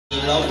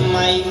love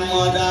my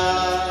mother.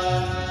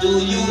 Do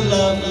you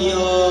love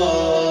yours?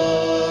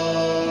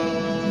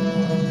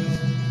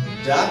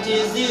 That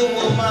is the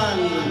woman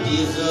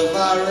deserve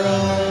a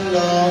round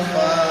of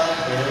applause.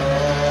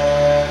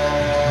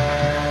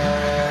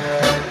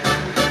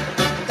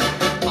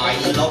 I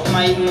love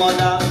my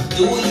mother.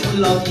 Do you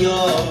love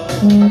yours?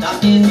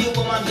 That is the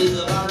woman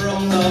deserve a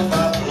round of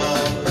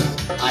applause.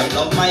 I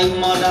love my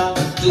mother.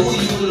 Do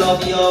you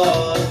love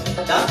yours?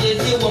 That is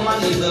the woman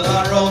deserve a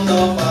round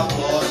of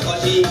applause.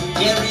 Cause she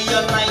carry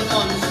her 9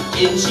 months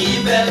in she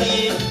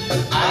belly.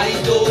 I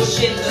don't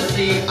shame to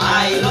say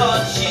I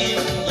love she.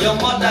 Your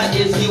mother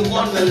is the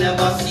one will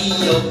never see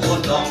you go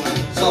down.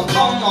 So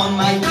come on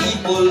my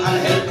people and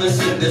help me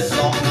sing this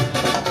song.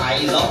 I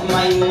love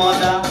my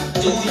mother.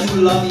 Do you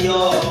love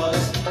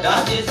yours?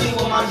 That is the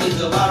woman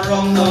deserve a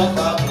round of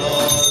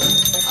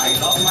applause. I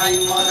love my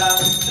mother.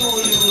 Do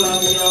you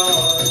love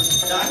yours?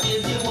 That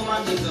is the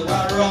woman deserve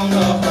a round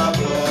of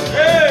applause.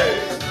 Hey!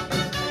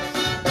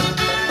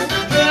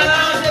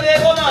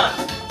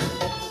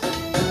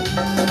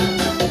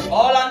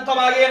 All and come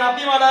again.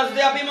 Happy Mother's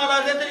Day. Happy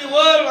Mother's Day to the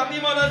world. Happy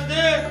Mother's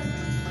Day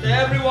to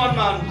everyone,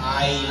 man.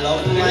 I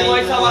love my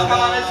mother.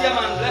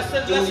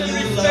 Blessed,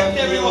 respect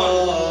everyone.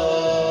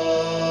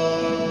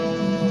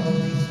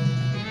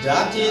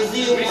 That is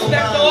the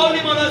respect all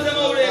the mothers and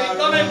all ladies.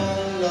 Come in.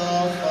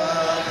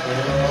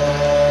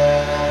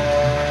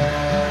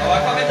 I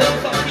come to do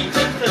some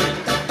teaching today.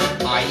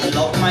 I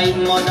love my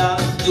mother.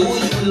 Do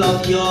you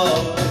love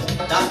yours?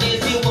 That is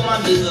the woman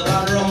deserve a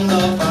round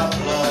of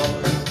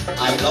applause.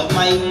 I love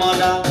my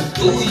mother.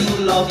 Do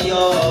you love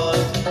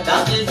yours?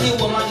 That is the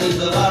woman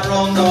deserve a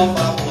round of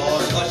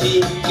applause. Cause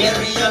she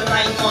carry her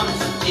 9 months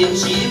in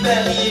she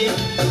belly.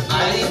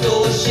 I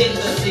don't shame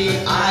to say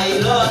I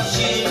love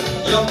she.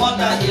 Your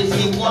mother is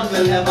the one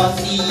will never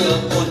see you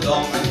go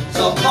down.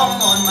 So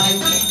come on my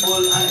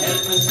people and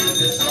help me sing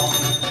this song.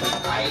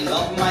 I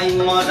love my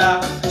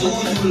mother. Do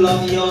you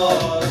love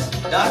yours?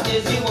 That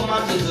is the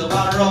woman deserve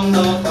a round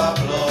of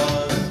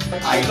applause.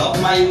 I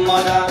love my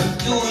mother.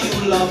 Do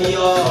you love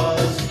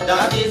yours?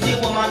 That is the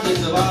woman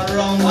deserve a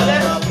round of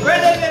applause.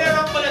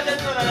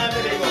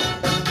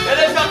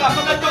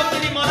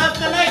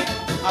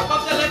 I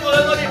come to let you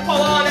know the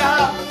power they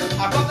have.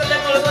 I come to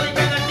let you know the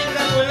kind of things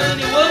that are going on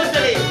in the world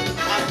today.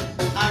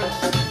 And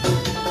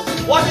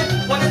what is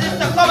this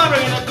to come and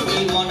bring it to?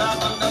 We mother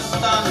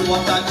understand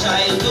what a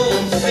child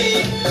don't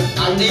say,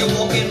 and they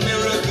walk in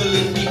miracle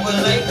in people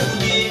like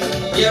today.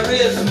 There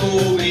is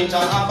no way to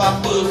have a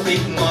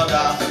perfect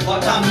mother,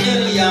 but a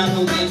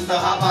million ways to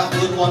have a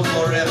good one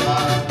forever.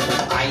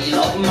 I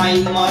love my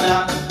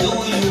mother. Do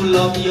you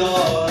love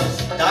yours?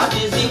 That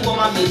is the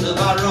woman deserve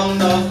a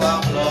round of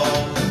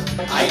applause.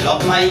 I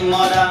love my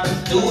mother.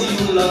 Do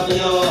you love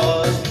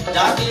yours?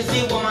 That is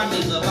the woman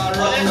deserve a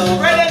round of applause.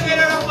 Spread it, get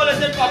it up,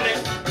 in public.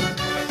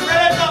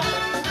 Spread it up.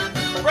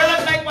 Spread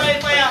it like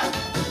wildfire.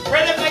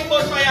 Spread it like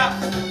bushfire.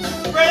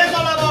 Spread it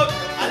all about.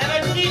 And let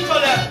me teach all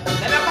them.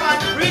 Let me come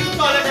and preach to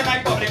all them in my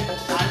public.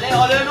 And let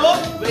all them know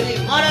where the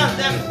mothers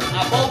them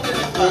about to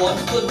be. God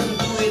couldn't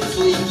do it,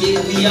 so he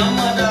gave me a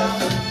mother.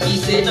 He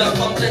said to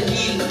come to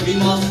heal, we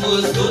must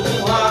first go to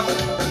her.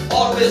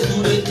 Always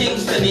do the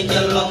things to make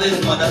your loving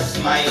mother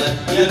smile.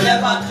 You're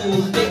never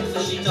too big for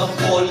she to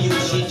call you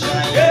she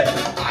giant.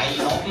 I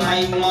love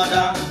my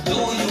mother. Do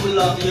you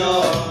love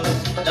yours?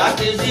 That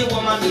is the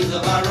woman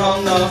deserve a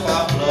round of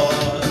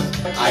applause.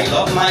 I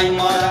love my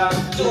mother.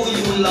 Do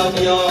you love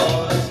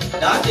yours?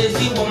 That is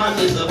the woman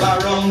deserve a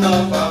round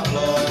of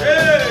applause.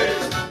 Hey!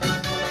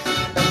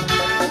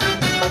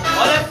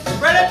 Oh, let's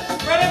spread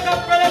it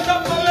up,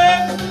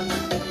 public.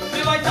 We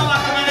want to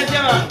walk around the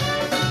man.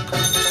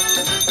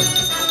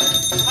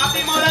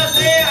 Happy Mother's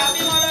Day,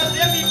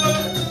 people.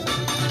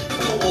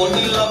 To all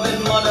the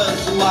loving mothers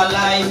who are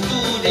alive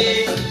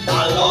today, I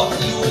love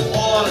you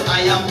all.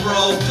 I am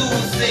proud to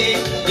say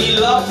the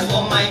love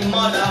for my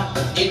mother,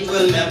 it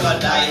will never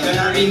die. When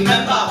I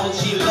remember how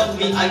she loved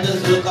me, I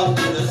just look up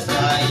to the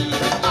sky.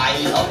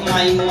 I love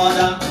my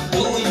mother.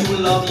 Do you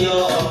love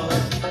yours?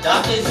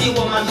 That is the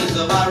woman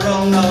deserve a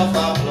round of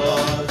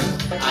applause.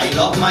 I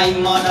love my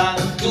mother.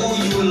 Do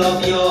you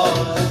love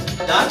yours?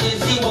 That is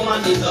the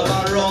woman deserve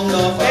a round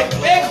of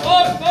applause. Hey,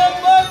 boom.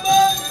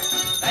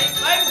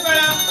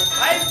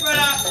 Life,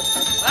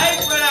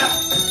 brother.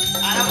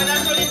 And I'm going to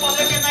show the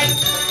public tonight.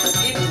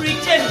 In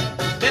preaching,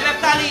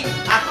 biblically,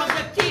 I come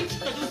to teach,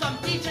 to do some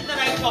teaching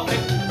tonight, public.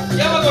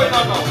 Yeah, we're going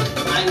on now.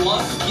 I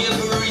must give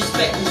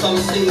respect to some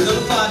single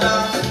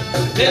father.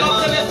 They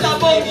love to Mr.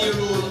 Boom. The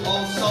role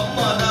of some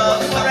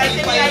mother. Alright,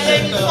 if I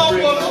hear the song,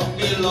 bring up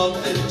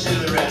beloved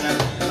children.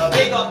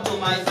 Big up to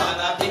my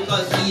father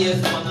because he is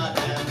one of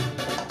them.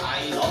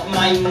 I love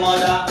my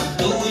mother.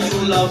 Do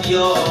you love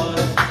yours?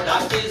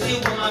 That is the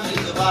woman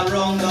deserve a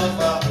round of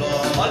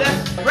applause. Oh, let's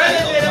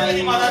really to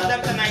the mothers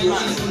them tonight,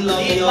 man. Do you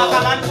love The yours?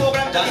 Bakalan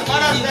program to That the is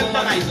mothers the them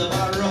woman tonight. deserve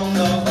a round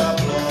of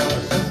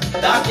applause.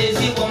 That is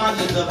the woman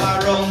deserve a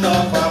round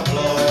of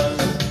applause.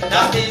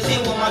 That is the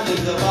woman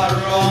deserve a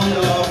round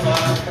of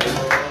applause.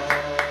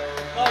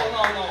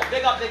 No.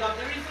 Big up. The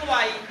reason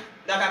why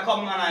that I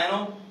come, man,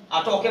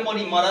 I talking about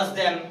the mothers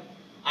them, and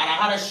I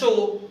had to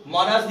show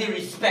mothers the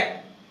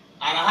respect,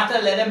 and I had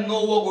to let them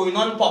know what's going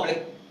on in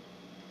public.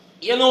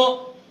 You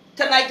know,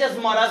 tonight is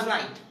Mother's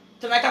Night.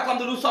 Tonight I come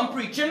to do some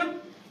preaching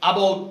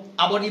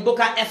about the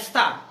book of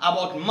Esther,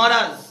 about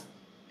mothers.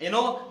 You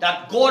know,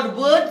 that God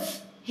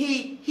words,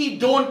 he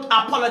don't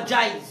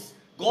apologize.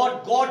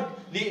 God,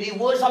 the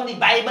words from the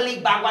Bible, the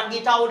Bhagavad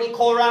Gita, or the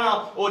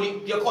Quran, or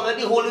you call it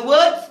the holy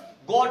words,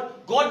 God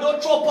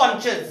don't throw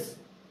punches.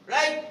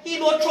 Right? He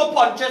don't throw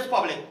punches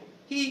public.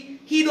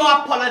 He don't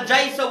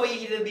apologize the way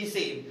he will be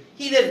saying.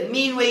 He doesn't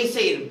mean what he's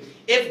saying.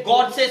 If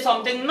God says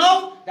something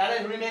no,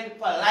 that will remain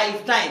for a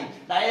lifetime.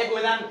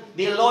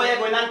 The lawyer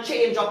going and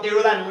change up the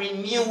rule and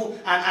renew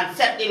and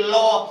set the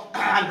law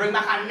and bring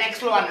back a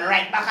next law and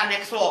write back a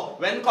next law.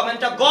 When coming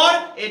to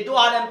God, it do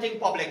all them things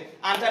public.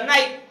 And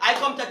tonight, I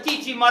come to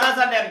teach you mothers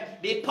and them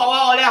the power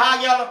all they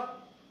have, y'all.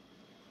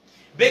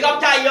 Big up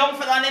to a young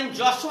fella named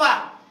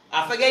Joshua.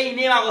 I forget his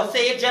name, I will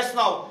say it just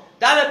now.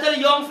 That little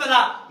young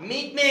fella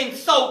meet me in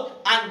South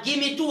and give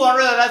me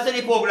 $200 in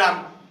the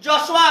program.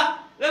 Joshua,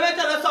 let me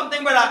tell you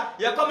something, brother.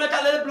 You come to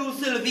a little blue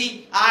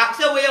Sylvie, I ask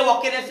you where you're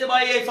walking, and say,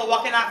 boy, you're so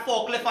walking at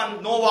forklift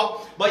and no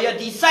work. But you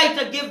decide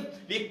to give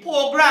the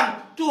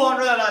program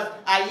 $200.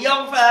 A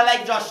young fella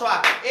like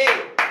Joshua. Hey,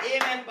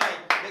 amen, boy.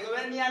 Because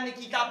when me and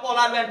Nikita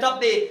Pollard went up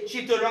there,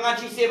 she turned around and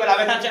she said, but I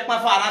went and check my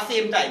father at the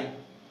same time.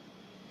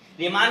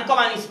 The man come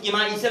and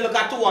he said, look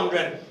at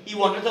 200. He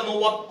wanted to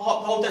know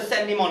how to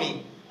send the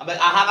money. But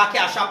I have a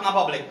cash up in the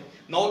public.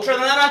 Now,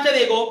 Trinidad and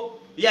Tobago,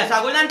 yes,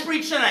 I'm going to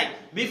preach tonight.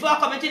 Before I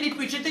come into the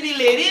preaching to the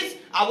ladies,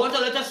 I want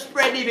to let us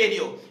spread the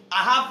video.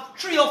 I have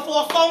 3 or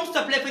 4 songs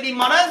to play for the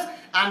mothers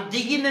and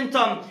digging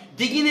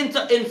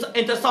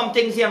into some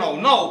things here now.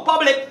 Now,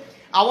 public,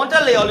 I want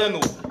to let all you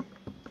know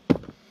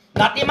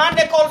that the man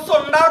they call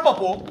Sundar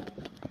Popo,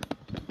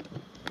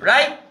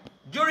 right?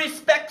 Do you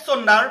respect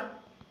Sundar?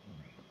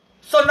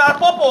 Sundar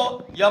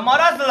Popo, your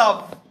mother's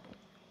love.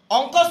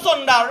 Uncle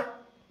Sundar,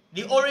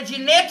 the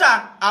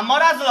originator and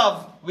mother's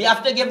love. We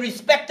have to give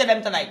respect to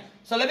them tonight.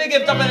 So let me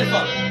give them this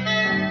one.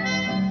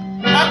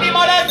 Happy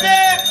Mother's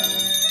Day!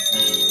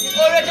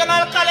 The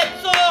original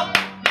Calypso.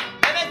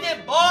 Let me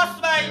say boss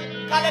by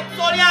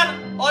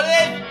Calypsonian.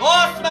 Always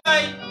boss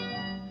by.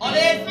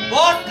 Always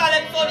boss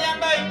Calypsonian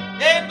by.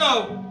 There you go.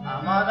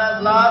 Our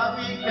mother's love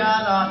we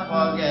cannot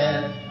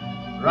forget.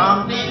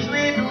 Wrong things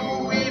we do,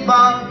 we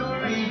bound to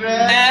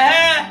regret.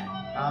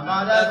 Our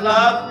mother's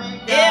love we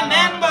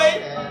cannot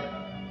forget.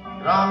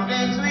 Wrong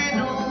things we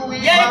do, we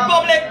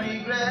bound to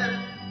regret.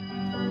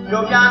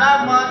 You can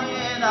have money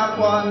in a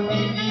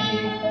quantity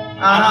and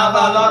have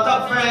a lot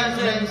of friends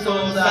in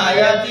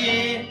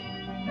society.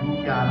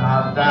 You can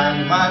have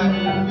diamond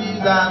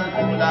movies and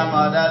gold. A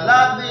mother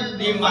love is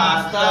the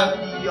master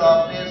key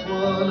of this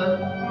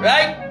world.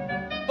 Right?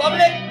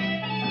 Public,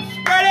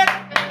 spread it.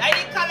 Like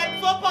the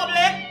Calypso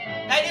public,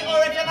 like the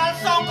original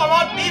song come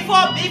out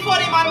before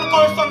the man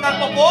called Sundar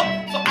Popo.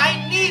 So I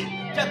need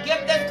to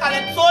give this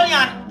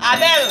Calypsonian a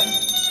bell.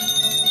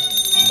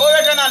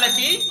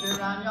 Originality.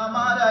 And your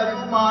mother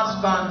you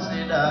must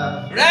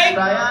consider. Right?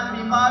 Try and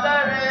be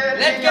moderate.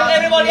 Let's give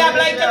everybody a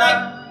blind tonight.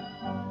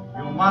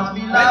 You must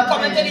be We're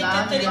coming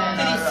loving to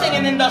the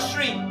singing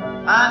industry.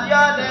 and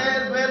your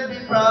days will be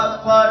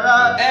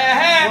prosperous.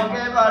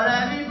 Forgive or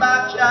any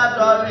backchat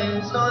or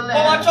insolence.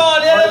 How much all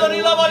you don't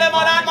love all the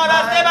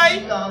Mother's Day,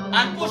 boy?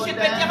 And push it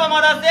with you for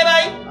Mother's Day,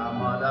 boy? Our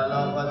mother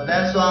love us,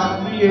 that's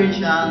on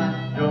creation.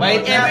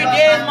 But every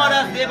day is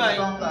Mother's Day, boy.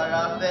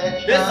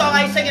 This song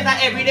I sing is an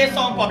everyday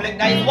song public.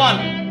 That is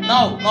one.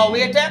 Now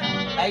wait there.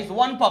 That is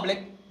one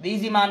public. This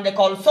is the man they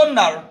call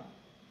Sundar.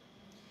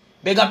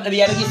 Big up to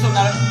the other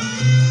Sundar.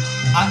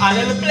 A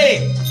little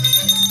play.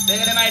 They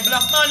might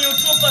block me on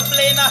YouTube for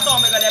playing that song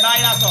because they buy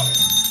that song.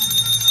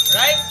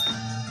 Right?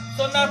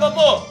 Sundar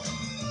Popo.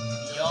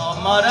 Your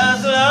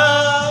mother's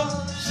love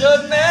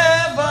should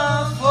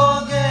never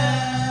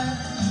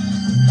forget.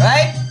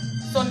 Right?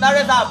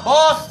 Sundar is a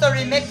boss to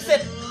remix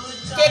it.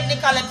 Take the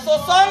Calypso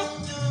song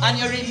and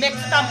you remix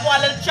it and put a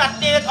little chat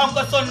in it,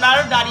 Uncle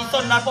Sundar, Daddy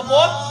Sundar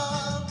Popo.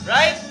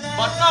 Right?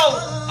 But now,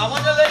 I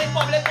want to let the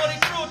public know the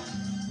truth.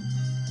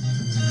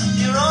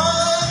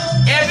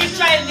 Every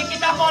child,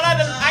 Nikita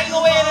Pollard, I know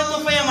where you do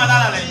for your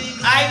mother.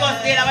 I was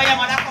there when your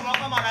mother come up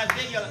for Mother's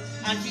Day, girl,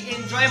 and she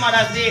enjoy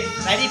Mother's Day.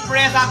 Like the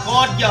prayers of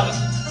God, girl.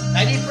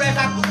 Like the prayers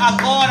of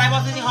God. I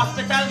was in the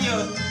hospital,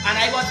 girl, and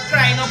I was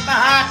crying up my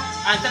heart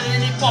and telling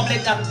the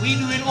public that we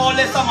doing all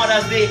this on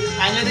Mother's Day,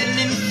 and you didn't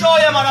even show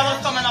your mother was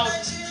coming out.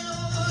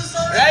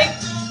 Right?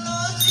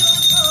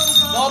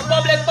 No,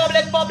 public.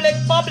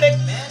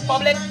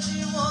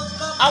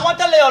 I want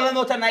to let you all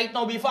know tonight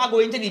now before I go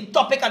into the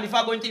topic and before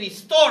I go into the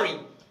story.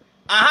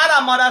 I had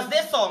a Mother's Day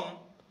song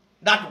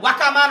that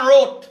Wakaman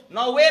wrote.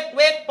 Now wait,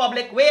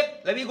 public, wait.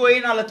 Let me go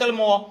in a little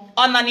more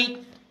underneath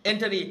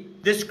into the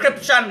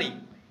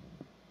description.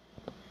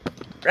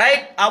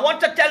 Right? I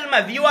want to tell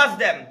my viewers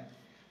them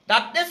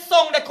that this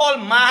song they call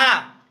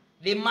Maha,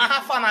 the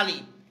Maha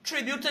family,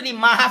 tribute to the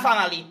Maha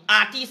family,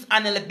 artists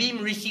Anil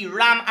Beam, Rishi,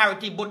 Ram,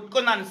 Arati,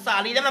 Butkun and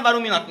Sali. They never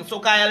know me nothing. So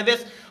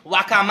Elvis,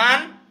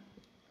 Wakaman,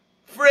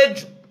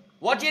 Fridge.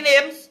 What your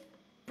names?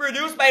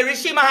 Produced by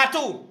Rishi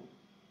Mahatu.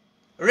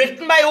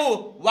 Written by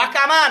who?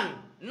 Wakaman.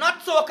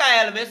 Not Soca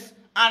Elvis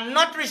and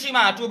not Rishi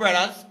Mahatu,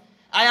 brothers.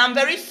 I am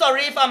very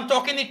sorry if I'm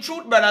talking the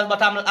truth, brothers,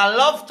 but I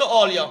love to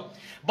all you.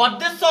 But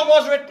this song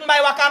was written by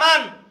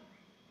Wakaman.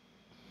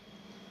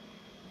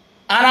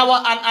 And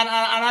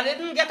I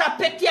didn't get a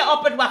pity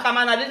up at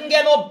Wakaman. I didn't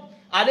get no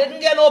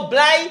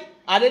blind.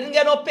 I didn't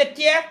get no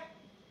pity.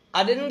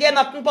 I didn't get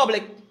nothing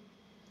public.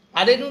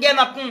 I didn't get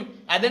nothing.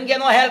 I didn't get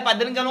no help. I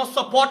didn't get no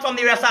support from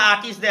the rest of the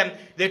artists them.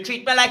 They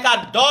treat me like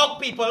a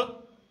dog,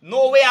 people.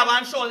 No way I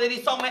want to show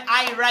the song where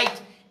I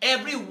write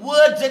every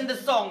words in the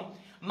song.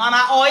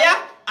 Mama Oya,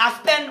 I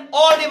spend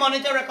all the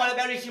money to record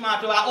by Rishi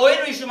Mahatu. I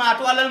owe Rishi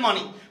Mahatu a little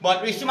money.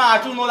 But Rishi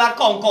Mahatu know that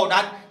concord,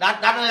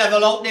 that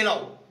level out, they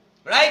know.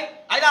 Right?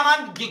 I don't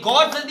want the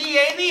gods of the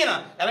end, you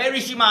know. That way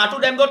Rishi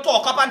Mahatu, them go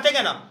talk up and thing,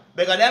 you know.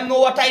 Because them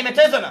know what time it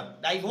is, you know.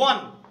 That is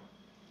one.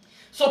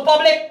 So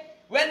public,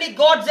 when the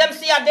gods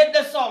MC I did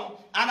the song,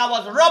 and I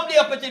was robbed the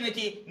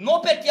opportunity, no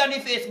pity on the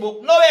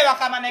Facebook, no way I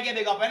come and get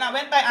big up. When I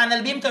went by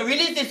Anil Beam to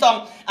release the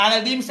song,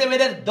 Anil Beam said, with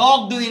the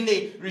dog doing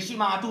the Rishi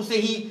Mahatu say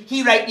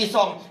he write the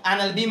song.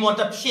 Anil Beam want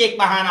to shake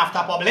my hand after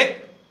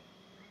public.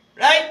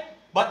 Right?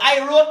 But I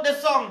wrote the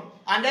song,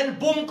 and then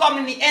boom come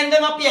in the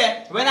ending up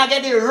here. When I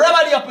get the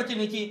rubber the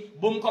opportunity,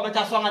 boom come with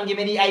a song and give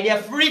me the idea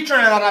free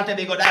Trinidad and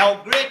Tobago. That's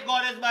how great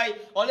God is by.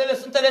 Only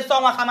listen to the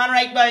song I come and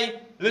write by.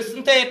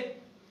 Listen to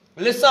it.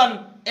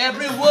 Listen.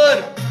 Every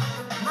word.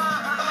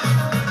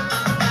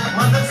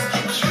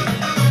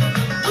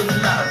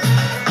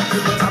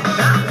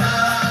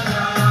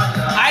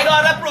 I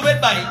gotta prove it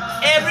by.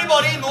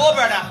 Everybody know,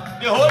 brother.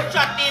 The whole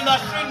chutney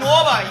industry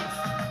know by.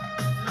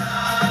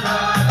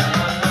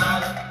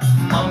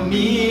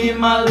 Mommy,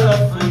 my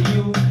love for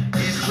you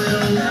is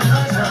will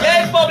never die.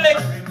 Yeah, public.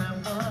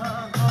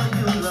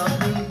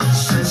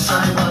 Since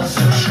I was a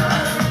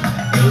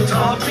child, you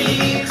taught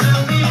me to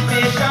be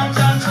patient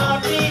and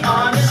taught me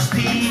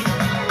honesty.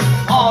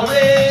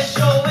 Always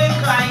showing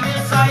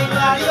kindness, I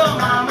love your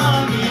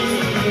mama me.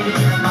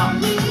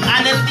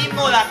 And they'll deep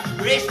know that.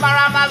 Reshma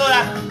Ramlal know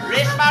that.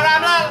 Reshma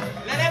Ramlal,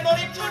 let them know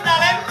the truth,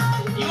 darling.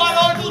 You are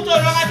all too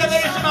told wrong. I tell the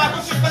Reshma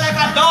to treat me like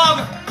a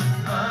dog.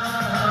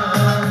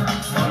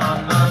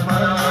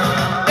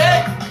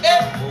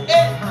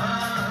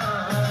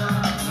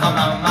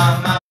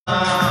 Mama.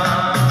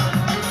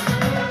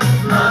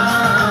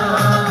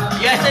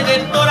 Yes, they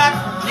didn't know that.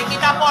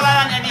 Nikita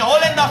Pollard and the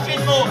whole industry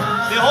know.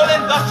 The whole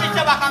industry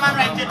said Wakaman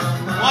write it.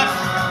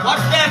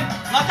 Watch them.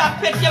 Not a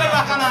picture with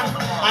Wakaman.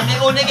 And they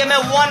only gave me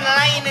one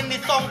line in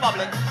the song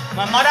public.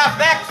 My mother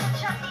vexed.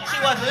 She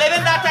was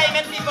living that time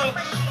in people.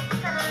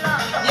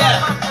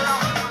 Yeah.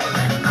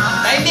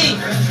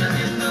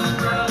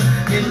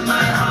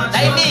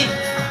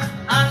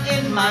 And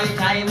in my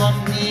time of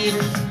need,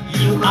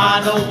 you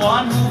are the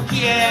one who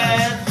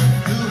cares.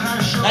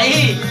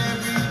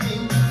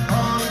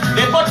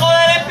 They put all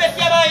of them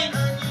picture by.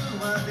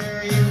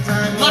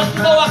 Not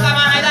to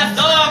Wakaman, I got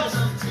dogs.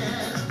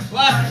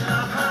 What?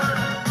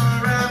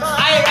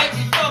 I write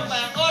this song by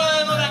all of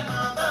them know that.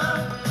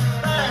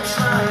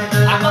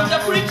 I come to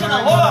preach on a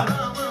whole.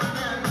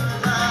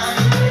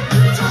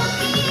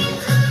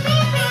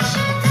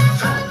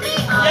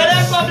 Hear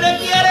them, public,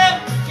 hear them.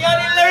 Hear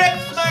the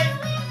lyrics, man.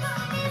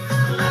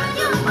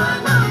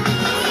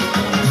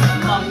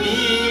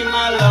 Mommy,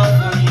 my love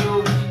for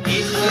you,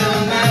 it will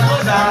never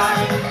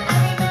die.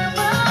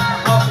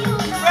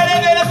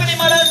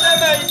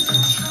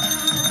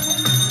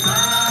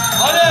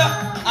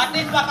 At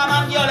least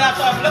Wakaman give that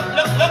song. Look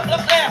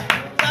there.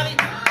 Sally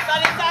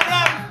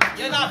Sagram,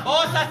 you're not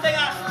boss a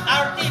singer.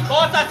 RT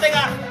boss a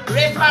singer.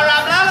 Reshma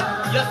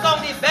Ramlal, you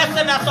sung the best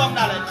in that song,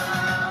 darling.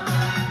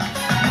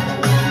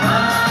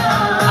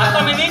 I'm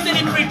coming into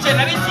the preaching.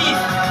 Let me see.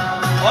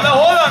 Hold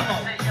on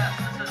now.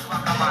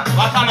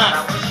 Wakaman.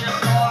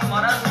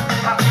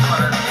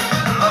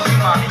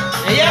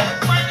 Yeah?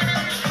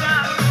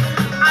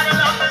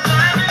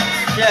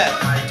 Yeah.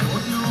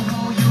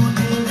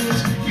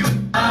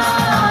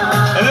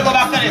 Let me go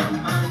back to it.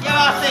 Yeah,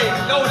 I say,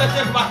 yo, this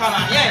is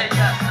Wakaman. Yeah.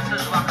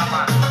 This is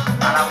Wakaman.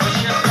 And I wish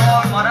you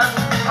all mothers,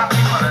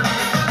 happy mothers.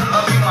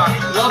 Love you, mommy.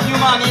 Love you,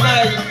 mommy,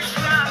 baby.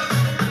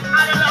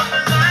 I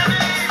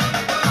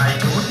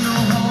don't know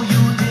how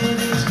you did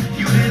it.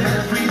 You did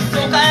everything.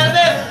 So,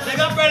 Elvis, big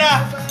up, brother.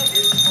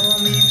 For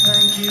me,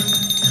 thank you.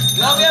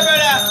 Love you,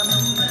 brother.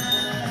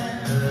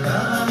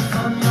 Love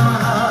from your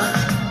heart.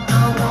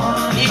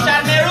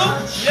 Ishan Meru,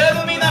 you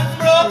know me, nothing,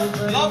 bro.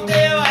 Love to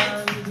you, right?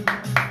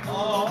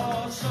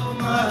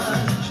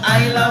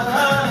 I love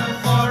her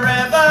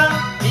forever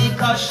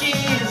because she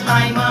is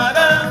my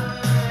mother.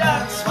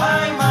 That's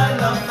why my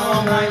love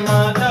for my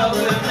mother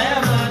will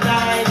never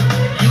die.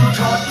 You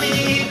taught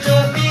me to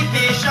be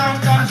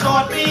patient and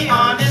taught me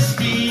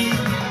honesty.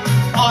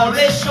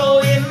 Always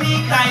showing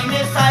me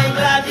kindness. I'm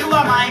glad you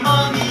are my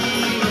mommy.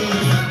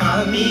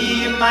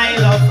 Mommy, my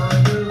love.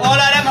 All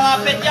of them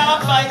have fit you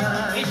up, boy.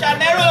 Ishan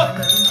Meru,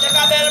 take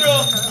a bell,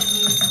 bro.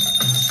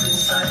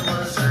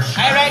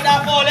 I write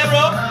that for them,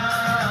 bro.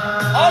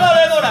 All of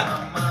them know that.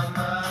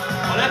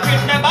 Ole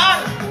treat me bad.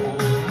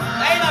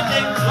 Ain't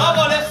nothing. Love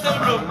ole still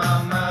broke.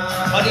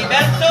 But the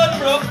belt still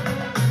broke.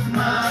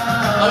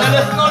 Ole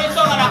listen to the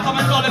song and I come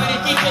and tell them the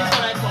teaching so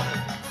I come.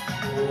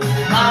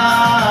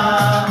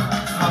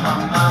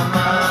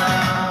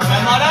 My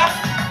mother,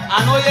 I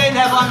know you're in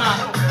heaven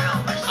now.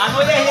 I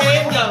know you're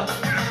here, angel.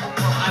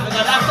 And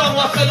because that song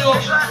was for you,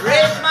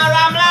 raise my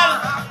ramlan,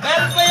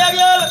 bell for your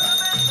girl.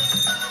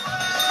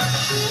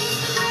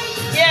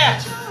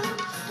 Yeah.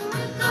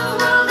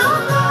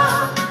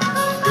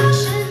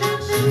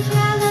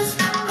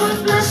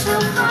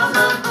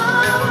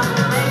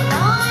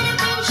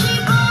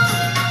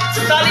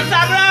 Solid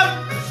Sagram.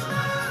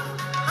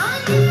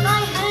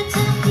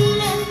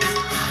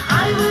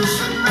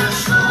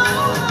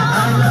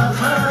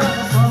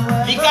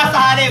 Vika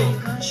Sahadev.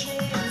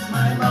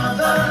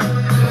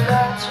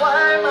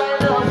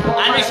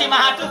 And she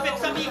might have to fix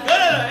some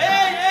girl.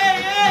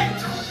 Hey.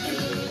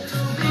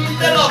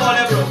 Tell her about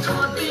it, bro.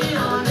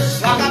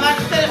 Wakaman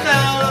still say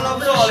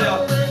love to all you.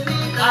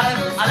 I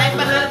like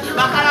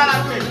Baccarat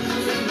acting.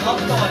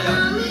 Love to all you.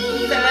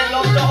 Telling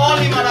love to all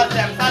the mothers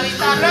them. Solid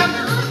Sagram.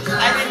 I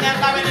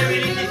remember when you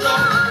read it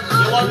song.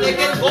 You was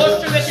making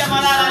ghost with your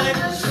mother and it.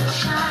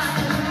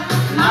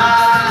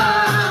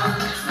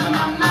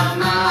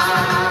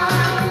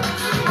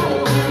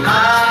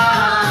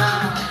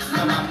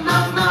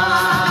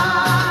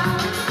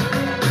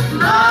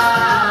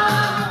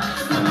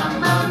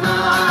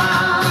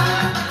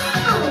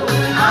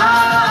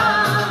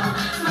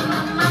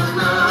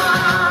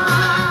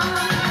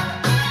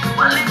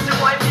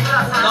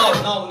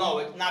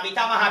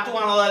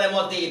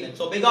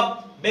 So big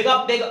up,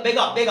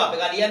 because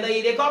at the end of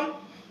the day come.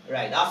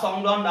 Right, that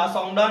song done.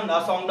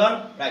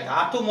 Right,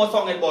 I have 2 more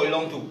songs it boil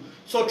long too.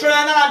 So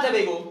Trinidad and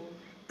Tobago.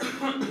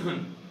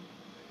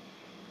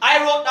 I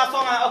wrote that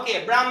song,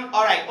 okay, Bram,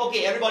 alright,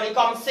 okay, everybody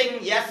come sing,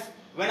 yes.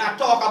 When I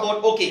talk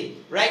about, okay,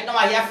 right now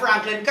I hear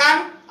Franklin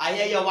Khan, I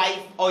hear your wife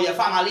or your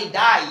family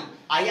die.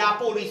 I hear a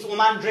police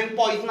woman drink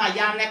poison, I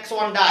hear next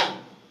one die.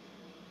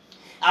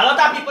 A lot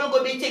of people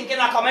could be thinking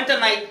I comment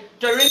tonight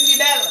to ring the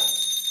bell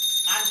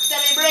and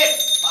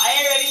celebrate. But I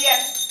ain't ready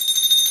yet.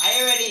 I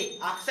ain't ready.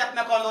 Accept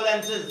my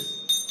condolences.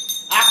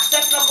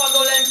 Accept my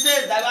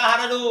condolences. That's what I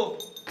had to do.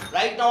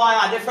 Right now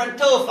I'm a different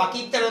turf. I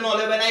keep telling all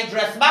when I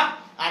dress back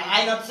and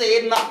I not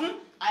saying nothing.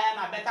 I am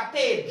a better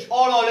page.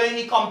 All in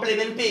the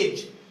compliment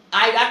page.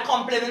 That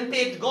compliment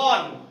page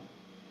gone.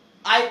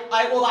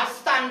 I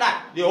overstand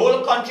that. The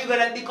whole country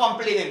gonna be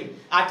complaining.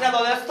 I tell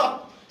all them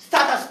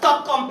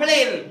stop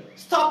complaining.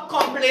 Stop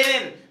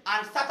complaining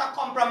and start a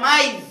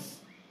compromise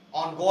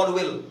on God's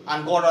will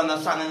and God's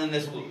understanding in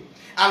this world.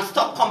 And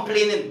stop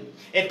complaining.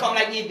 It come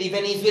like the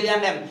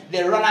Venezuelan them.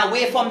 They run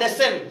away from the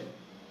sin.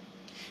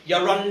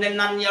 You're running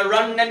and you're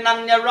running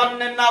and you're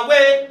running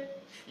away.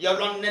 You're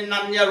running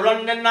and you're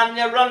running and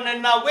you're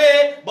running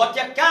away. But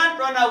you can't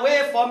run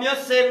away from your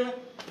sin.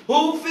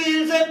 Who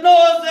feels it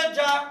knows it,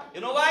 Jah.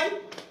 You know why?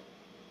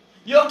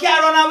 You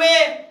can't run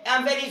away.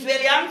 And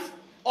Venezuelans,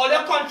 all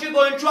your country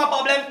going through a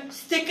problem,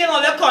 stick in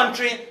all your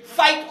country,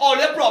 fight all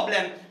your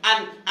problem,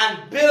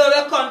 and build all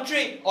your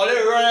country, all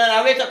you running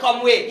away to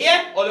come away.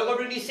 Yeah? All you go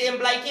do the same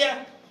blight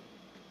here.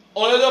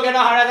 All you look in a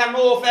hurry and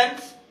no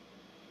offense.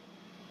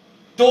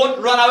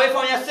 Don't run away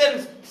from your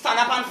sins. Stand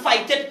up and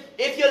fight it.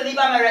 If you leave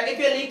America, if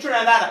you leave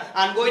Trinidad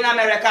and go in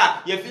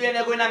America, you feel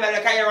you're going in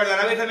America, you're running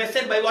away from your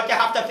sin, but what you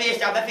have to face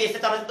it on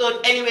this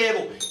earth anywhere you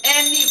go.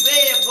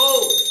 Anywhere you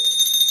go.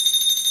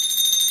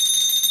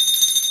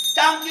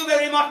 Thank you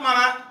very much,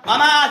 Mama.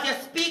 Mama, as you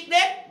speak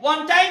there,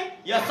 one time,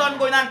 your son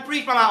going and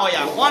preach, Mama. Oh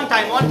yeah, one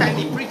time,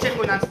 the preaching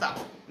going and stop.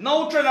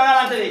 No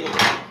Trinidad and Tobago.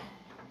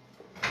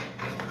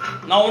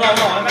 No.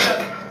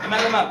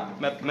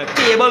 My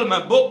table, my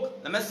book.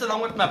 Let me sit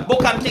down with my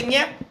book and thing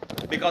here.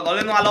 Because all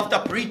you know I love to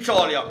preach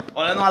all you.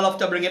 All you know I love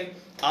to bring it.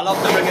 I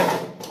love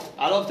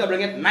to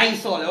bring it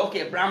nice all you.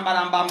 Okay, bam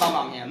bam bam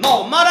bam here.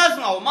 No, mothers.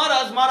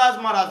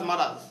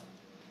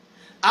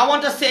 I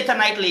want to say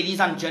tonight, ladies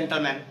and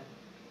gentlemen,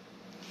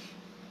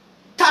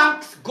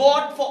 thanks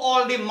God for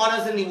all the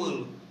mothers in the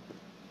world.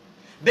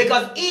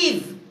 Because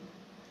Eve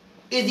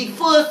is the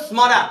first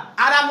mother.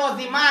 Adam was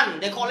the man.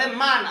 They call him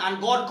man. And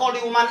God called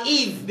the woman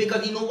Eve.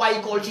 Because you know why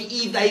he called she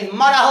Eve? That is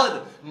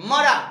motherhood.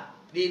 Mother.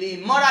 The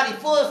mother, the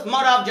first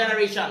mother of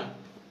generation.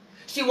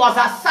 She was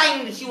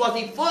assigned. She was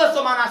the first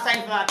woman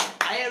assigned for that.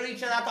 I ain't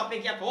reached that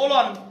topic yet. Hold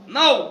on.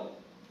 No.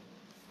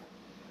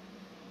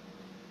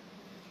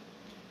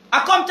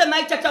 I come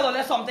tonight to tell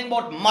you something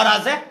about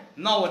mothers.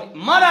 No.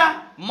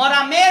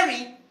 Mother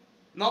Mary.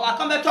 Now I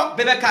come to talk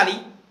biblically.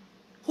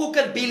 Who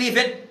can believe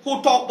it?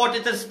 Who talk about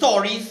it in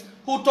stories?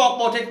 Who talk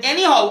about it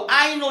anyhow?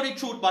 I know the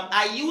truth, but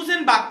I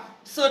using back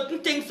certain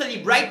things to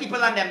the bright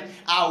people and them.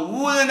 I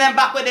wooling them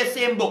back with the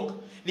same book.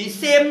 The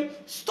same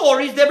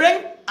stories they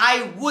bring,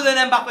 I wooling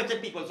them back with the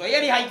people. So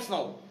here the heights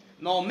now.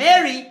 Now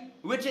Mary,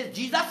 which is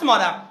Jesus'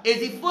 mother, is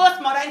the first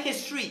mother in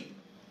history.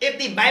 If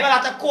the Bible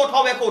had to quote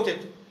how we quote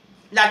it.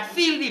 That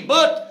feel the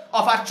birth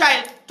of a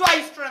child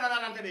twice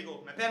Trinidad and Tobago.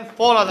 My pen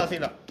fall as I say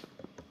that.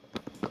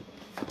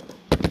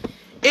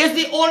 Is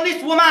the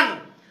oldest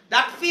woman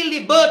that feel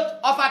the birth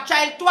of a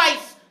child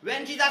twice,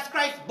 when Jesus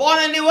Christ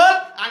born in the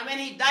world and when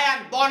he died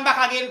and born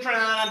back again in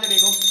Trinidad and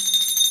Tobago.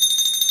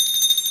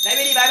 That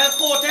be the Bible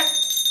quote.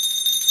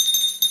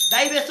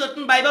 That be a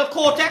certain Bible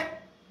quote.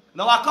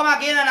 Now I come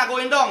again and I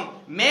going down.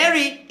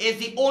 Mary is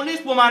the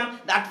only woman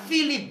that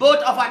feel the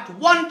birth of a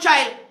one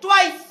child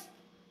twice.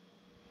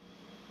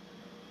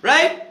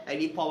 Right? And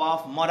the power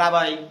of Mother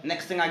by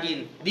next thing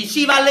again. The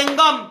Shiva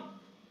Lingam.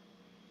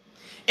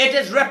 It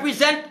is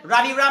represent,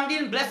 Ravi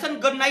Ramdin, bless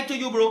and good night to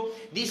you, bro.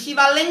 The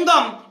Shiva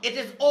Lingam, it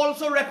is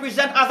also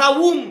represent as a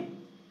womb,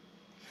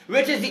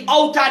 which is the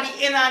outer,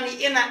 the inner, and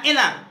the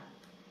inner,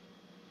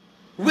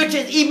 which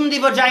is even the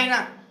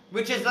vagina,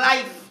 which is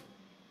life.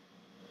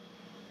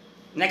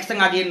 Next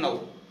thing again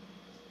now.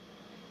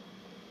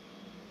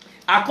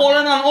 I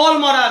calling on all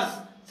mothers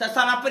to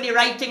stand up for the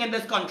right thing in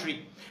this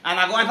country. And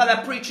I'm going for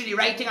the preaching, the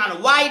right thing,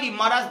 and why the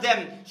mothers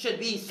them should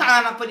be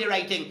standing up for the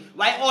right thing.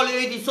 Why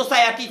always the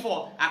society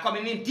for? I come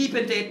in deep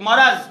into it.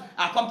 Mothers,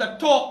 I come to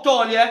talk to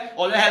all you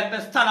help me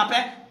stand up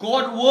here.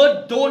 God's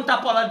word don't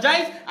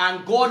apologize,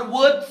 and God's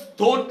words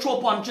don't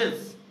throw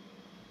punches.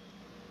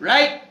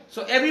 Right?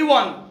 So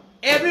everyone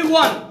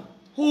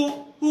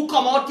who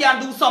come out here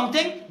and do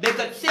something, they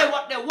could say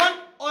what they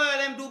want, all of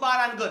them do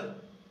bad and good.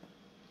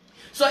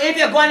 So if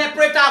you're going to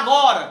pray to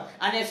God,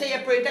 and they say you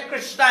pray to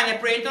Krishna, and you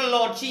pray to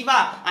Lord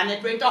Shiva, and you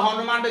pray to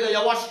Hanuman because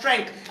you want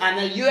strength,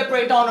 and you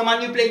pray to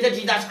Hanuman, you pray to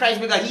Jesus Christ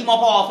because he more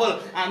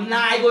powerful, and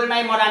now I go in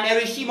my Mother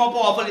Mary, she more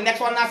powerful, the next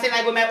one I say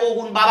I go in my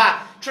Ogun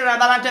Baba,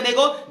 Trinidad and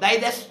Tobago, there is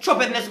this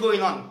stupidness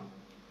going on.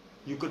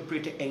 You could pray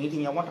to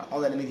anything you want,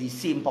 all of them is the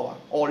same power,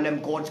 all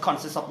them gods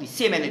consist of the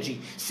same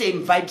energy,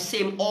 same vibe,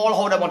 same all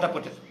how they want to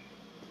put it.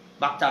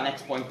 Back to our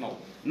next point now.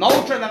 Now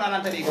Trinidad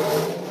and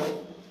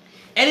Tobago.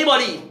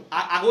 Anybody,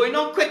 I'm going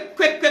on quick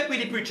with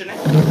the preaching.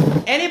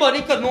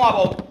 Anybody could know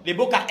about the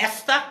book of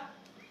Esther?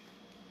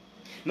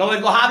 Now we're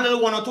going to have a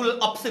little one or two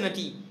little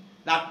obscenity.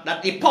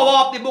 That the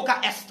power of the book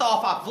of Esther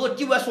of a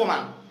virtuous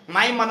woman.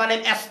 My mother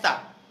named Esther.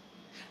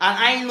 And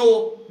I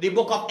know the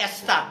book of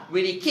Esther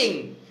with the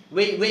king.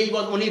 Where he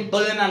was only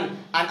burning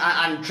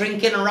and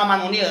drinking rum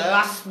and only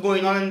lust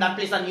going on in that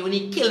place. And he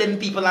only killing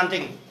people and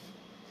things.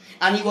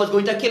 And he was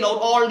going to kill out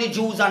all the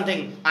Jews and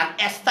things. And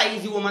Esther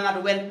is the woman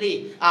that went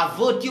there, a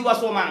virtuous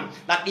woman,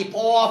 that the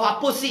power of her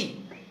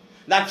pussy,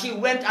 that she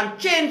went and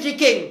changed the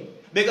king.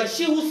 Because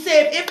she who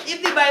saved,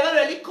 if the Bible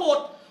really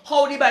quote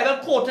how the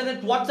Bible quoted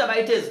it, whatever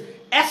it is,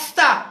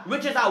 Esther,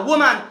 which is a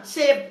woman,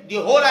 saved the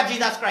whole of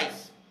Jesus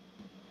Christ.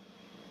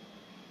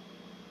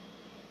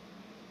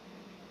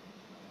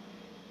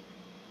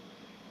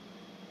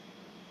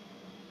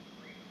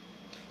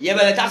 Yeah,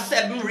 but it has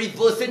 7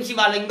 reversing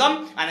Shiva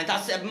Lingam, and it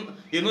has 7,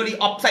 you know,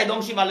 the upside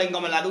down Shiva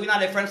Lingam. And I'm doing a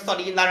different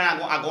study in that,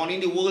 and I'm going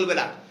in the world with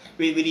that,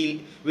 with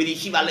the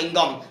Shiva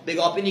Lingam. They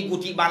go up in the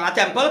Gutimala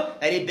temple,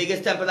 the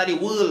biggest temple of the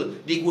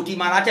world, the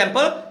Gutimala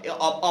temple.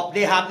 Up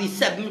they have the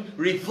 7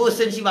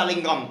 reversing Shiva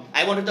Lingam.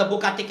 I wanted to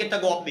book a ticket to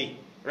go up there,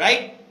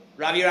 right?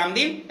 Ravi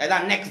Ramdin, that's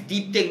our next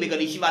deep thing because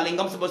the Shiva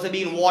Lingam is supposed to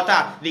be in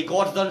water. The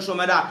gods don't show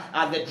me that.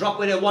 As they drop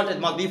where they want, it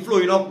must be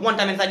flowing up one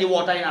time inside the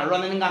water and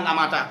running in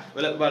Gangamata.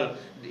 Well,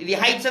 the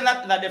heights and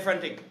that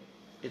different thing.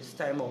 It's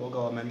time our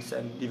government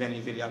send the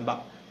Venezuelan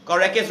back.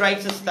 Correct is right,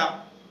 sister.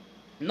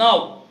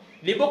 Now,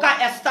 the book of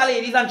Esther,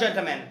 ladies and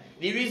gentlemen,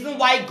 the reason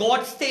why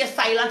God stays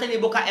silent in the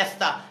book of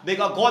Esther,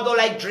 because God don't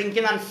like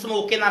drinking and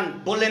smoking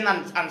and bullying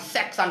and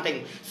sex and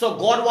things. So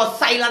God was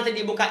silent in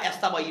the book of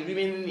Esther, but he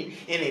remained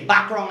in the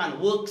background and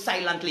worked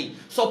silently.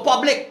 So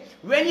public,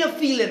 when you're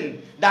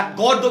feeling that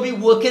God don't be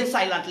working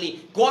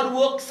silently, God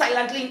works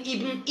silently in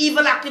even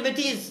evil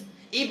activities,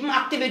 even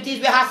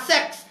activities where has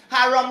sex,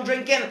 have rum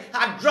drinking,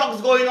 have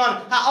drugs going on,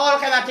 have all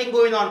kind of thing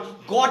going on.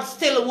 God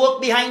still work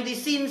behind the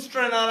scenes,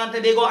 Trinidad and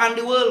Tobago and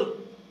the world.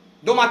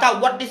 No matter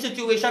what the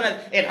situation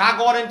is, it has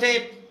God into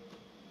it.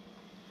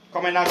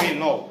 Come in again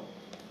now.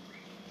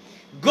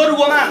 Good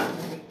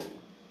woman.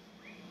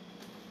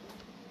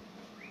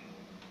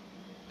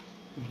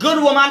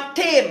 Good woman,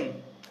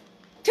 tame.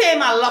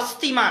 Tame a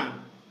lusty man.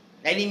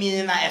 That's the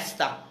meaning of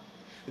Esther.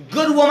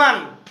 Good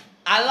woman.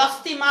 A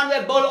lusty man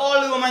will bull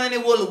all the women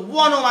in the world.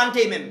 One woman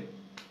tame him.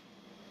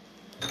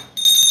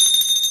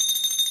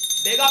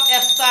 Big up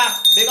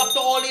Esther. Big up to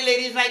all the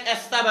ladies like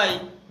Esther,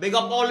 boy. Big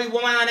up all the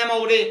women and them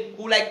out there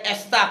who like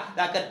Esther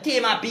that could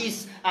tame a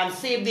beast and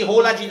save the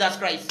whole of Jesus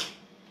Christ.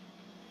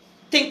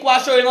 Think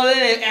what showing all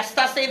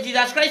Esther saved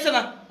Jesus Christ, you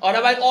know?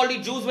 Otherwise all the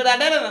Jews would have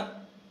done, you know?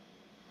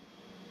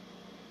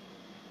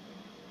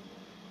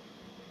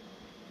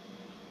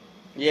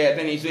 Yeah,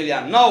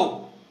 Venezuela.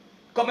 Now,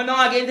 coming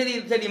on again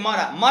to the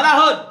mother.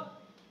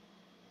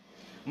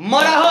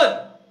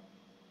 Motherhood.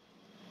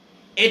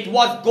 It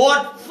was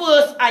God's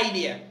first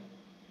idea.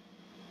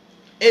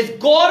 It's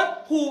God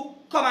who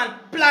come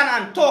and plan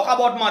and talk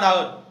about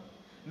motherhood.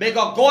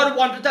 Because God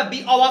wanted to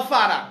be our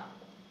father.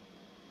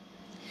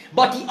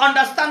 But he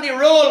understands the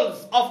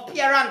roles of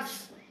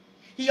parents.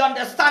 He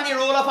understands the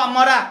role of a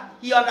mother.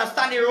 He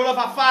understands the role of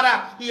a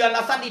father. He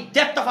understands the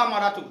depth of a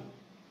mother too.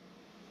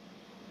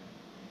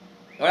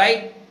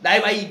 Alright?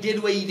 That's why he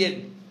did what he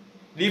did.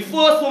 The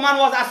first woman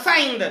was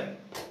assigned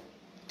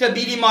to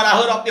be the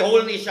motherhood of the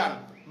whole nation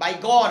by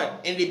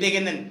God in the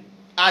beginning.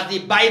 As the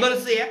Bible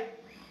says,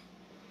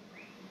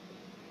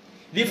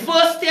 the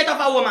first state of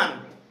a woman,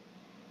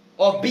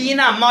 of being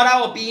a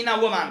mother or being a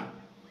woman,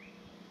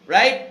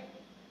 right,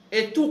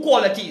 is two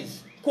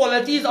qualities.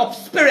 Qualities of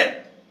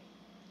spirit.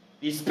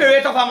 The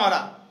spirit of a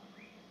mother.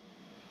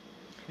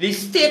 The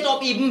state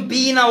of even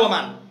being a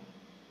woman.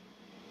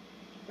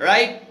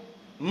 Right?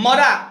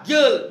 Mother,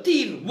 girl,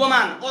 teen,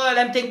 woman, all of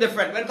them think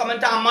different. When coming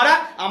to a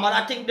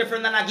mother think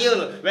different than a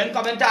girl. When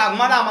coming to a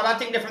mother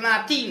think different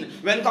than a teen.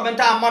 When coming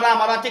to a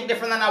mother think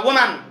different than a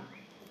woman.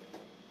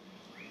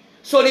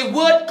 So the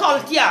word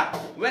culture,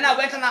 when I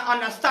went and I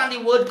understand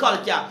the word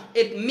culture,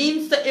 it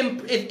means the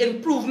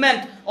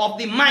improvement of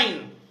the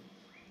mind,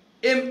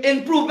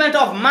 improvement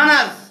of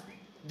manners,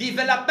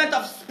 development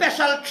of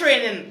special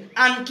training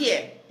and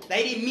care. That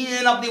is the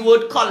meaning of the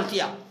word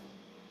culture.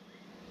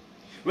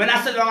 When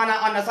I sit down and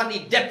I understand the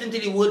depth into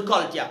the word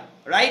culture,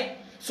 right?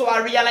 So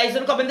I realize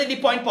and come into the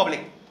point public.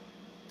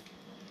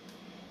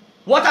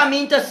 What I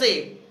mean to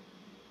say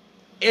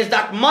is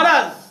that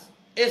mothers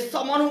is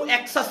someone who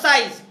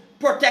exercise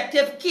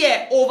protective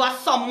care over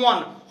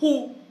someone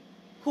who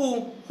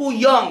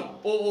young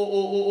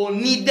or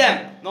need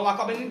them. Now we're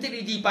coming into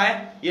the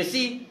deeper. You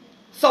see,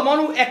 someone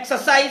who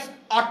exercise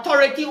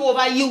authority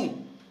over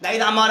you, that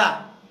is a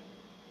mother.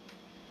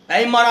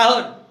 That is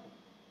motherhood,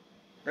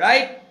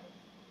 right?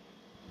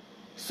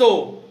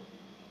 So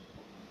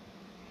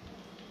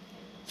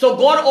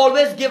God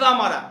always give a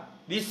mother.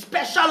 The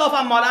special of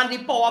a mother and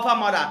the power of a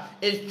mother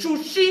is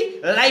through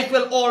she, life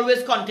will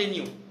always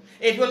continue.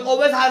 It will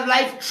always have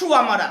life through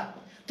a mother.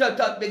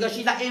 Because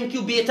she's an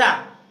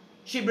incubator.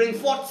 She brings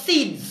forth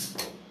seeds.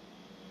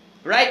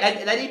 Right?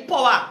 That is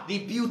power, the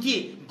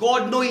beauty.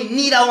 God knows he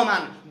need a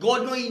woman.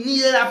 God knows he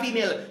needed a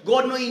female.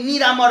 God knows he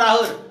need a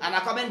motherhood. And I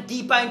come in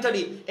deeper into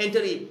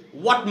the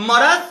what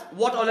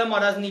other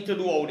mothers need to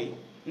do all day.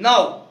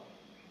 Now,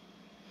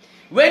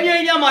 when you're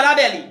in your mother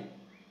belly,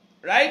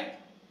 right?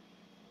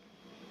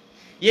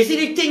 You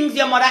see the things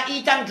your mother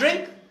eat and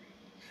drink,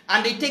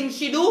 and the things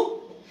she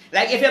do.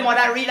 Like if your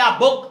mother read a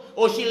book,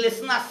 or she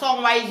listen a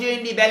song while you're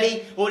in the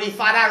belly, or the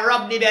father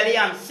rub the belly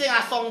and sing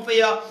a song for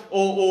you,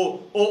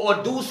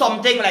 or do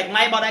something like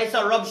my mother used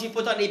to rub she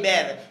foot on the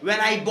bed. When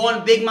I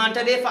born big man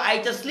today for I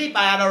to sleep,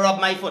 I had to rub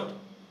my foot.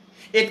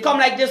 It come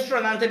like this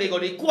from Antibago.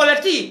 The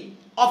quality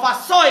of a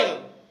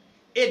soil,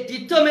 it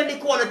determines the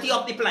quality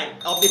of the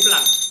plant.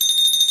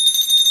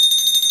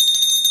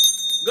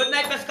 Good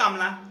night, Miss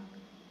Kamla.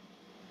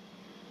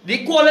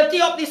 The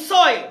quality of the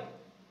soil,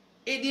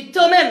 it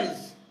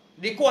determines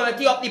the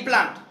quality of the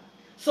plant.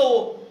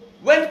 So,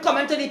 when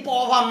coming to the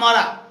power of a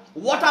mother,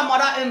 what a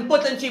mother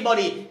input into your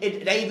body,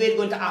 that is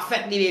going to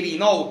affect the baby.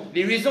 Now,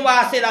 the reason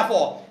why I say that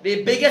for,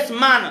 the biggest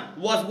man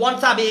was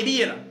once a baby,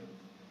 you know.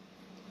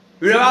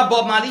 Remember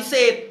Bob Marley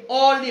said,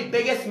 all the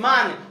biggest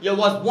man, you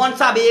was once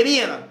a baby,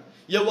 you know.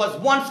 You was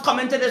once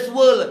coming to this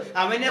world,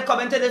 and when you come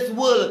into this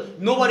world,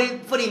 nobody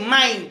for the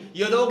mind,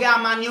 you don't get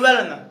a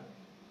manual, you know.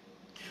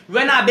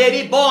 When a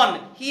baby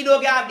born,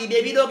 the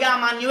baby don't get a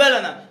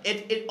manual.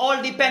 It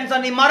all depends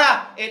on the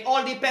mother. It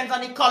all depends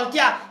on the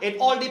culture. It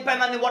all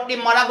depends on what the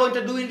mother going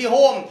to do in the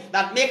home.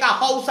 That make a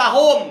house a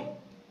home.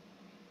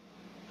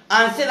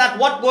 And say that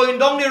what going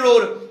down the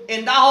road,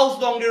 in that house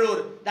down the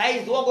road, that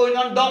is what going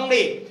on down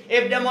there.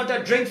 If they want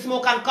to drink,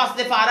 smoke and cuss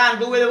the father and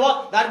do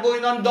whatever, that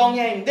going on down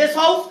here. In this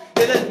house,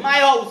 this is my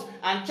house.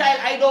 And child,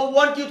 I don't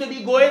want you to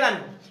be going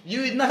and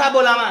you is not a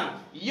bola man.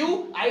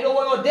 You, I don't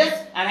want this,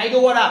 and I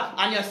don't want that.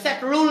 And you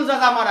set rules as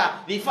a mother.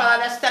 The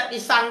father that set the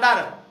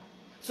standard.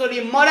 So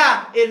the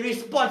mother is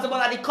responsible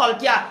for the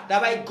culture.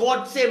 That's why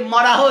God say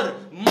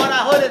motherhood.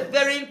 Motherhood is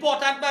very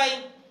important, boy.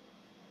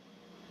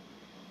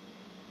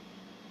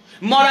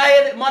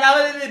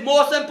 Motherhood is the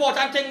most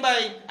important thing,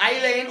 boy. I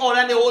learn all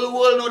and the whole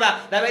world know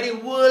that. That's why the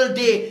world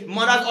day,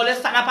 mothers always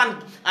stand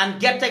up and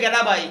get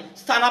together, boy.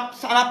 Stand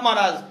up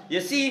mothers.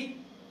 You see?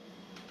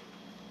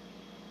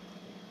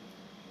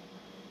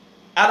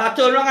 And I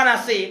turn around and I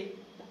say,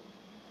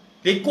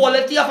 the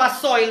quality of a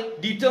soil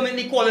determines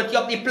the quality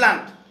of the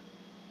plant.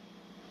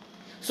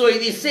 So in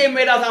the same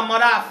way as a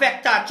mother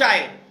affects her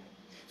child.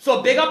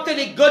 So big up to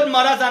the good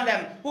mothers and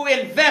them who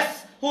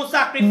invest, who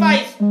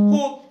sacrifice,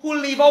 who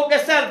leave out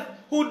themselves,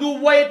 who do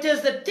what it is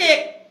to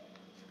take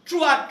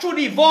through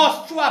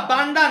divorce, through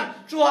abandon,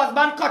 through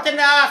husband cutting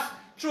their ass,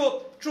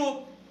 through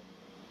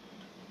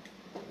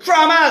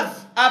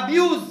traumas,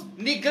 abuse,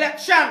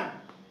 neglection.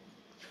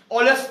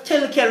 Or you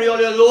still carry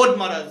all your load,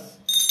 mothers.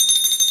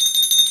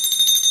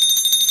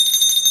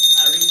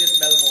 I ring this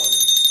bell for you.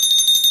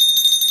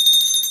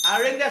 I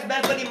ring this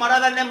bell for the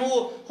mothers and them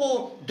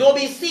who don't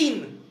be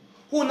seen,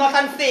 who not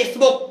on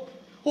Facebook,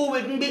 who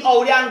wouldn't be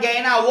out there and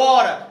getting a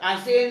war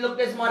and saying, look,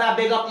 this mother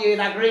big up you, is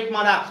a great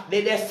mother.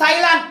 They're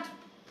silent.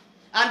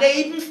 And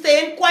they even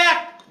staying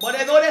quiet. But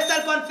they know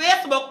themselves on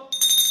Facebook.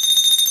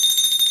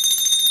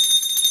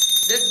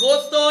 This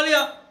goes to all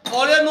you.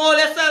 All you know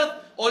yourself.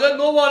 All you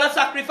know what to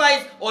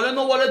sacrifice, all you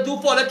know what to do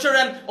for the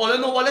children, all you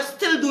know what to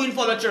still doing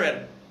for the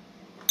children.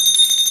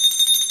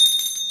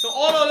 So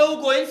all of you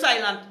who go in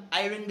silent,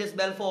 I ring this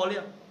bell for all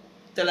you.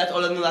 To let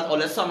all of you know that all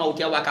the son out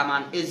here,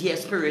 Wakaman, is here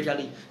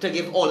spiritually. To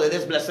give all of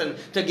this blessing,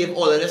 to give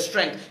all of this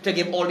strength, to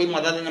give all the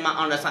mothers in them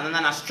understanding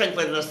and a strength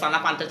for them to stand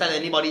up and to tell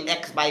anybody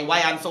X by Y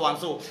and so and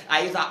so.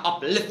 I is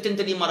uplifting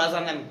to the mothers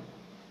and them.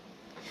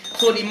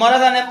 So the mothers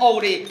and them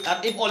out there,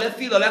 that if all they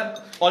feel, I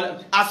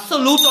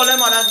salute all the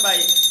mothers by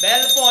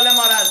bell for all the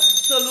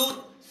mothers.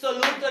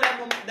 Salute to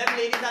them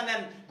ladies and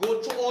them go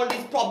through all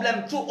these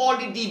problems, through all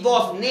the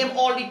divorce, name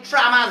all the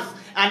traumas,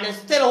 and they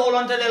still hold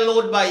on to their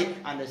load by,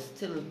 and they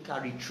still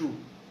carry through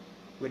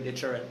with the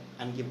children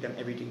and give them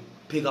everything.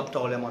 Pick up to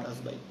all the mothers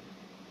by.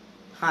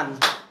 Hands.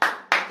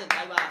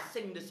 I will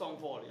sing this song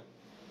for you.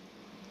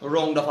 A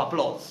round of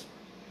applause.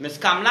 Miss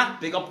Kamla,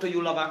 pick up to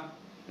you, lover.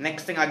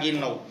 Next thing again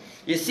now.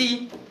 You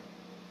see,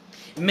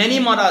 many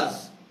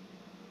mothers,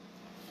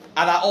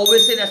 and I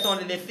always say that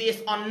on they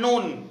face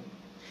unknown.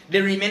 They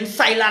remain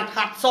silent,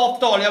 hats off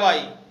to all you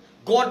boy.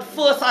 God's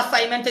first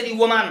assignment to the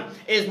woman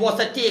was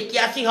to take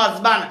care of her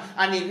husband.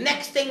 And the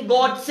next thing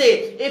God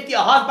say, if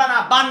your husband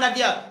abandoned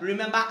you,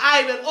 remember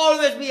I will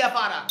always be your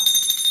father.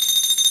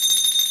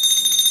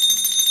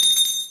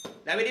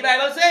 That's what the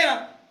Bible say,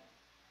 no?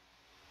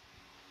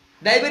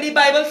 That's what the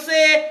Bible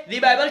say. The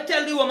Bible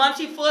tell the woman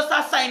she first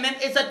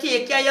assignment is to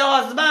take care of your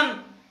husband.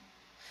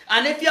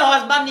 And if your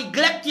husband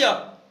neglect you,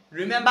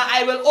 remember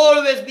I will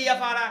always be your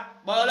father.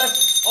 But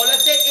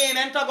always say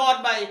amen to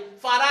God by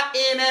Father,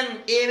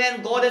 amen,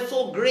 amen. God is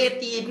so great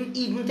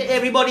even to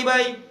everybody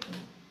by.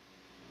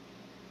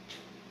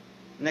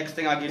 Next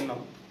thing again now.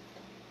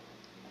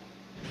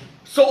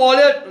 So all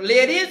the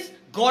ladies,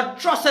 God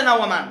trusts in a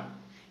woman.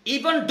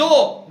 Even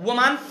though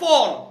woman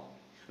fall.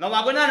 Now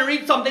I'm going to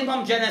read something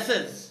from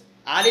Genesis.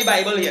 I have the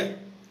Bible here.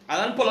 I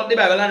don't pull up the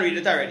Bible and read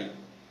it already.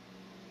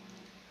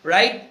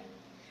 Right?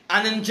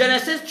 And in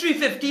Genesis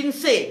 3:15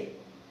 say,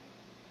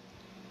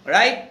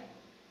 right?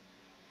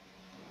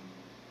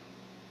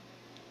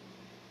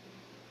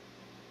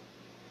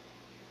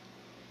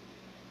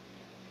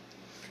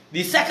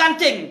 The second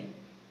thing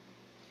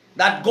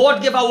that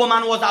God gave a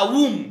woman was a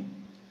womb.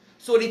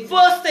 So the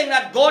first thing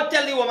that God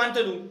tell the woman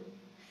to do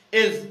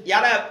is you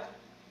have to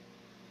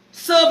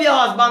serve your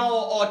husband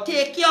or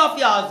take care of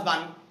your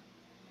husband.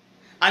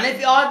 And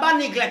if your husband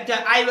neglect you,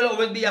 I will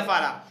always be your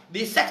father.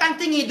 The second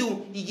thing he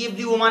do, he give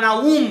the woman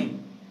a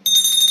womb.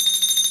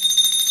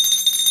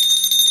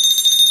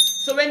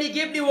 So when he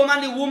gave the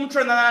woman the womb,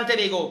 Trinidad and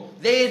Tobago,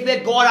 there is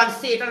where God and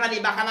Satan and the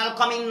bacchanal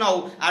coming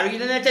now. Are you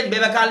reading it in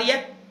biblical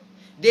yet?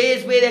 There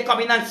is where they come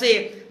in and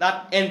say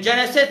that in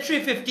Genesis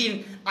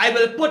 3:15, I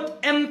will put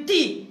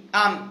empty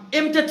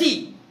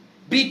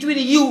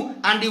between you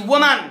and the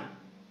woman,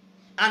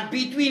 and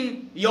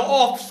between your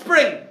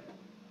offspring.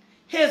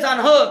 His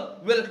and her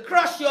will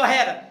crush your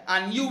head,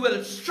 and you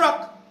will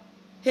struck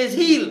his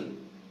heel.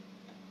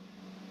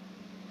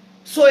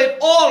 So it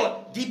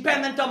all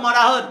dependent on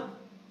motherhood.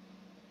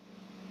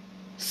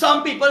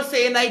 Some people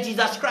say like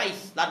Jesus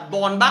Christ that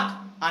born back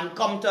and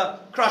come to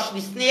crush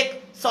the snake.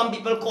 Some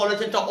people call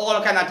it into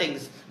all kind of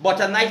things. But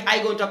tonight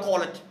I'm going to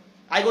call it.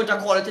 I'm going to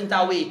call it into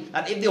a way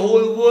that if the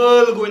whole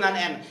world going an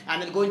end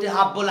and they're going to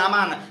have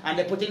Bulaman and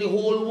they're putting the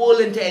whole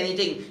world into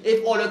anything.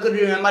 If all you could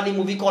remember the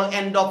movie called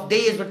End of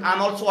Days with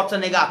Arnold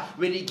Schwarzenegger,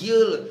 with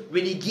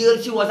the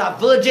girl she was a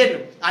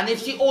virgin, and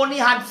if she only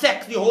had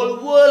sex, the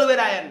whole world would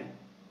end.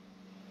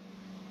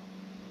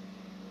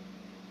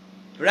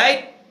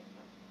 Right?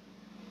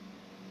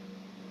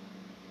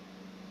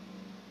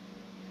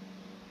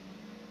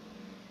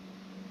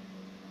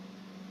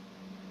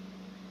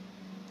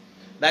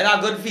 That's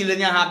a good feeling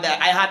you have there.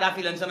 I had that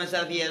feeling to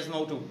myself years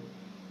now too.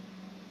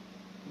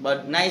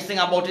 But nice thing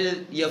about it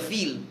is you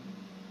feel.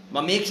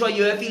 But make sure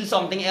you feel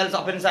something else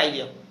up inside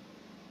you.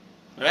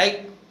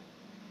 Right?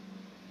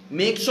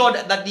 Make sure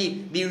that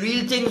the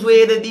real things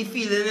where they be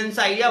feeling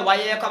inside you. Why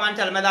you come and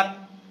tell me that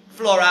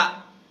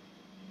Flora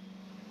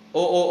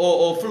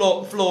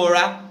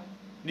Flora,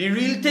 the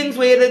real things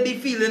where they be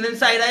feeling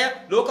inside of you,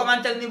 don't come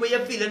and tell me where you're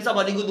feeling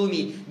somebody could do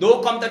me.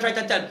 Don't come to try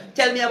to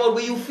tell me about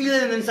where you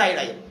feeling inside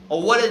of you.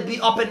 Or what is be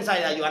up inside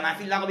of you. And I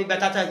feel like it would be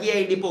better to hear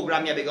in the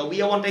program here because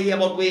we want to hear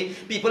about where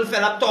people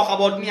fell up talk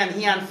about me and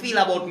hear and feel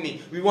about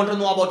me. We want to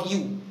know about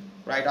you.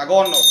 Right, I go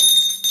on now.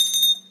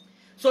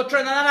 So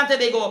Trinidad and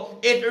Tobago,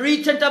 it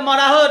reached into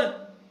motherhood.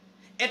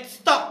 It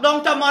stuck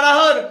down to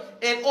motherhood.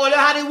 It only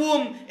had a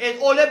womb. It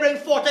only bring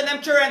forth in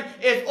them children.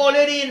 It's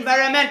only the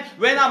environment.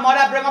 When a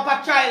mother bring up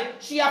a child,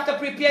 she have to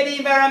prepare the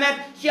environment.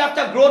 She have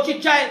to grow the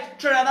child.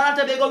 Trinidad and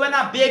Tobago, when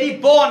a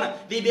baby born,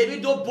 the baby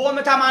don't born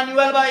with a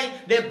manual boy.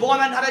 They born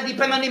and have to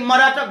depend on the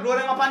mother to grow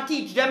them up and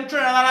teach them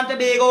Trinidad and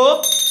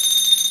Tobago.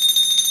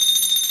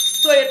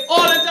 So it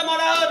all into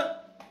motherhood.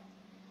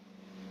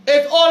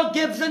 It all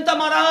gives into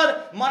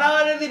motherhood.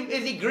 Motherhood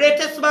is the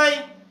greatest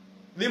by,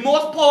 the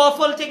most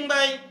powerful thing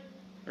by.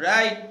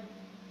 Right?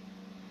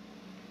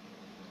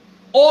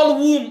 All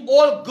womb,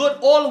 all good,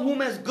 all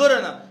womb is good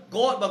enough.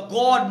 But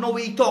God knows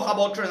we talk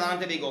about Trinidad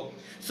and Tobago.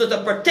 So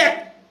to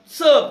protect,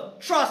 serve,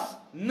 trust,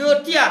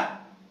 nurture,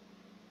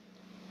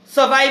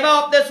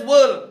 survivor of this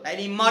world, like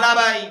the mother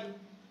by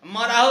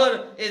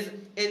motherhood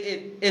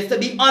is to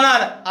be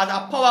honored as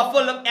a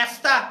powerful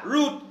Esther,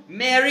 Ruth,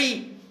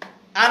 Mary.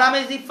 Adam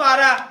is the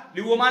father.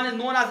 The woman is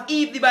known as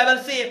Eve, the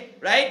Bible says,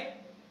 right?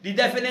 The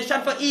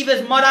definition for Eve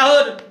is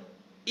motherhood.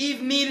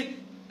 Eve means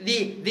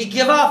the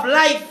giver of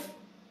life.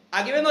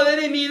 I give you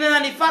the meaning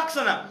and the facts.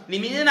 The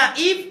meaning of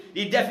Eve,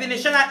 the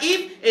definition of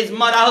Eve is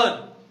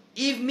motherhood.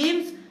 Eve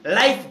means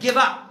life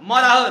giver,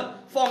 motherhood,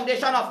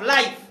 foundation of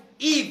life.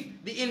 Eve,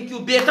 the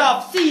incubator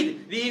of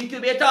seed, the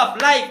incubator of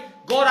life.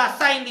 God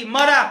assigned the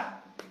mother.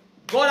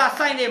 God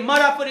assigned a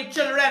mother for the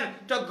children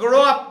to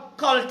grow up,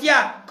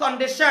 culture,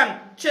 condition,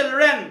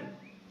 children.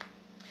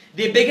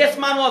 The biggest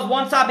man was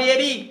once a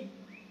baby.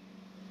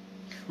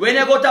 When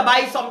you go to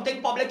buy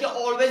something public, you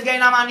always get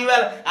a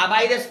manual. I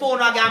buy this phone,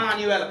 I get a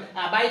manual.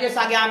 I buy this,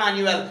 I get a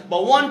manual.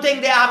 But one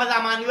thing they have is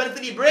a manual for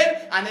the brain,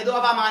 and they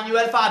don't have a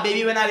manual for a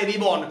baby when a baby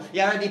born.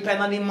 You have to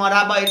depend on the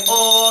mother, but it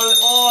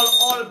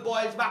all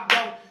boils back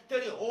down to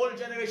the whole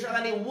generation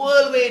and the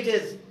world way it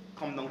is.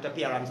 Come down to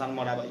parents and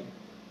mother, boy.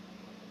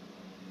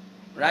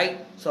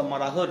 Right? So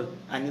motherhood,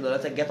 and you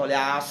have to get all your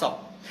ass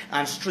up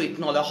and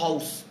straighten all the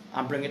house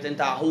and bring it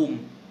into a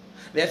home.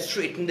 Let's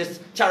straighten this.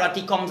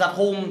 Charity comes at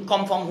home,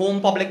 come from home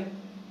public.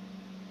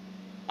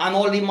 And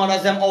all the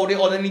mothers them all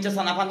they need to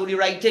stand up and do the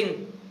right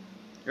thing.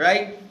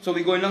 Right? So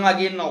we're going on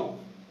again now.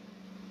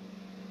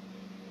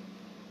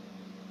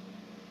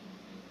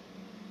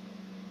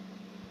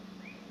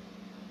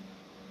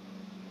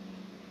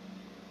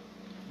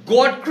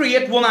 God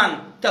create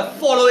woman to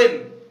follow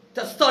him,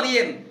 to study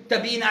him, to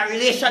be in a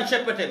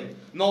relationship with him.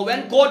 Now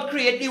when God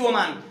create the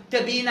woman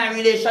to be in a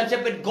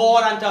relationship with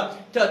God and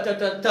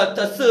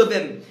to serve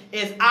him,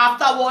 is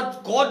afterwards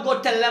God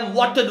go tell them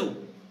what to do.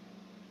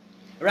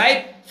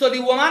 Right? So the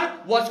woman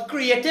was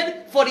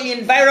created for the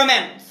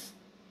environment,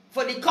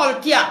 for the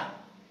culture,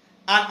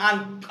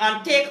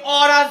 and take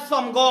orders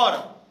from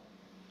God.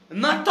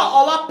 Not to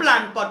our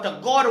plan, but to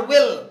God's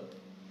will.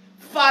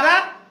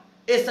 Father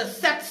is a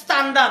set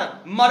standard.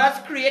 Mothers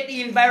create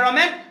the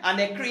environment and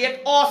they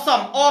create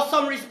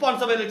awesome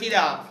responsibility they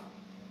have.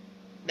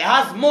 They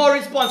has more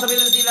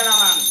responsibility than a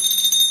man.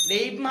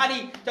 They even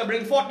had to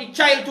bring forth the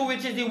child to,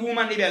 which is the womb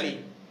and the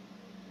belly.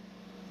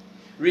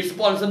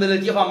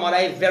 Responsibility of a mother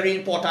is very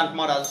important,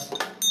 mothers.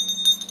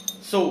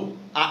 So,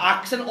 I'm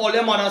asking all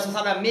your mothers to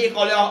come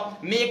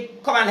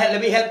and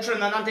let me help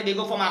children until they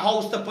go from a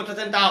house to put it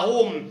into a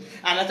home.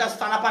 And let us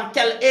stand up and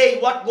tell, hey,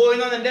 what's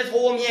going on in this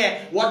home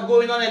here? What's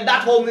going on in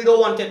that home? We don't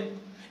want it.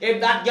 If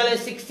that girl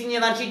is 16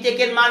 years and she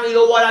taking man, we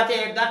don't want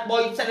it. If that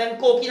boy is selling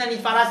cocaine and the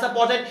father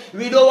support it,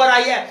 we don't want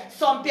to hear.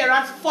 Some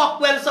parents fuck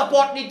well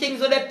support the things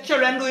that their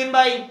children doing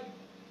by.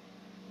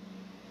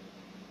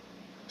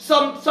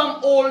 Some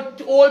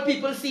old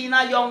people seeing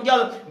a young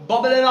girl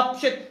bubbling up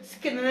shit,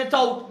 skinning it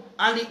out.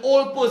 And the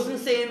old person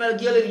saying, well,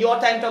 girl, it's your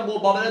time to go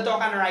bubble it talk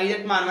and ride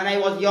it, man. When I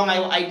was young,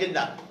 I did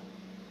that.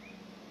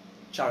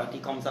 Charity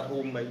comes at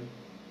home, baby.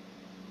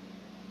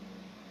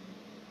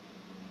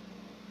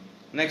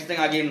 Next thing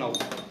again now.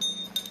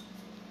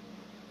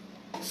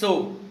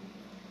 So,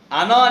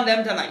 Anna and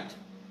them tonight.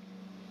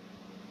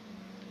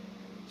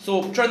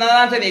 So,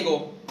 Trinidad and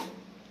Tobago.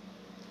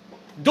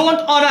 Don't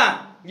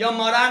honor your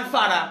mother and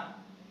father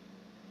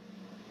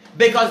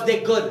because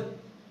they're good.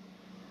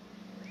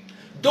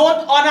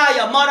 Don't honor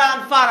your mother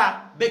and father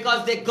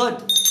because they're good.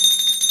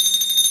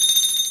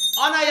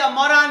 Honor your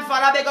mother and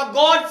father because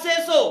God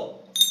says so.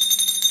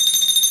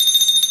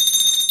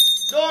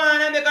 Don't honor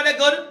them because they're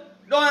good.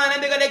 Don't honor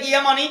them because they give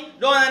you money.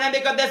 Don't honor them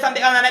because this and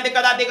they honor them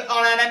because that. They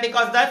honor them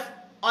because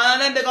that.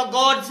 Honor them because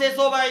God says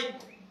so, boy.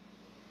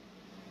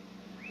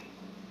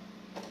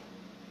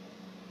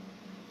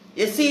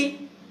 You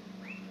see,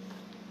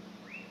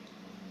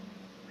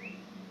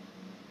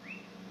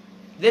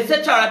 this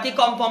is charity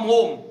come from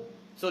home.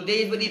 So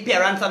they with the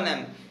parents on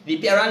them. The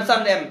parents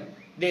on them,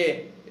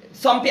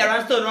 some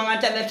parents turn around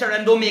and tell their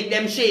children don't make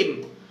them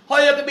shame. How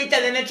you could be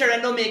telling the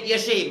children don't make you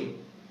shame?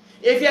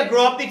 If you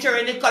grow up the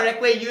children the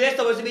correct way, you are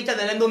supposed to be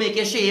telling them don't make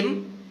you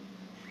shame.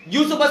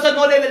 You're supposed to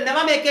know they will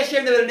never make you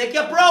shame, they will make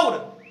you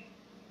proud.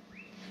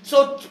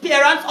 So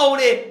parents all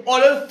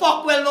will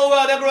fuck well know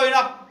where they're growing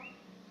up.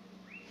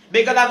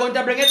 Because I'm going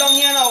to bring it down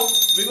here now.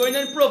 We're going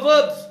in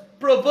Proverbs.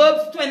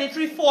 Proverbs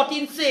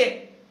 23:14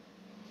 say,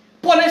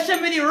 punish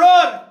him with the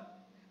rod,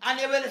 and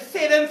you will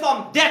save him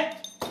from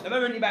death. Let me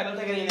read the Bible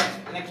again.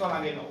 The next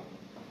one again now.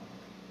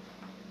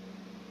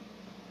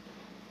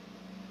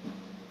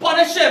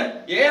 Punish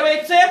him. You hear what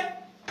it says?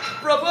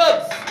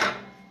 Proverbs.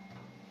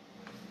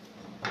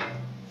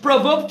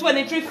 Proverbs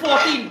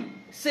 23:14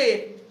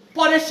 say,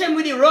 punish him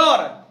with the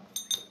rod,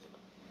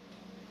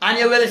 and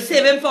you will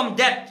save him from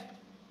death.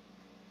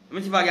 Let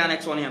me see if I get the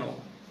next one here now.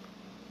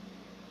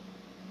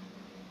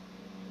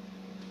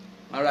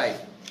 Alright.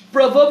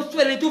 Proverbs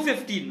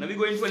 22:15. Let me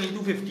go in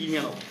 22:15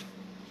 here now.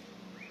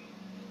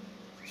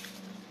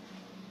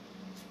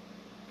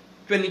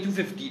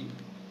 22:15.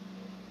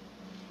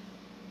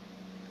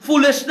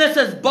 Foolishness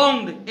is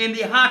bound in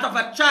the heart of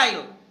a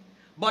child,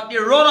 but the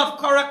rod of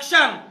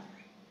correction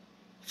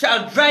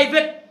shall drive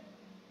it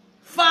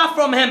far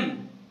from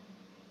him.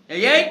 You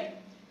hear it?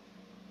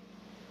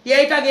 Hear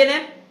it again,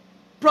 eh?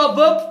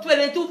 Proverbs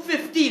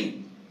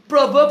 22:15,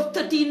 Proverbs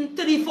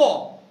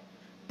 13:34,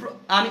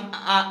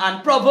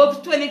 and Proverbs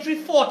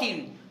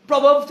 23:14.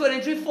 Proverbs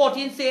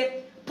 23:14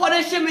 say,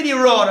 punish him with the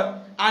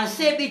rod and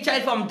save the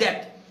child from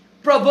death.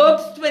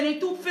 Proverbs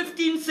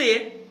 22:15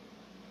 say,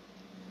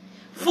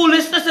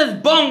 foolishness is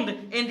bound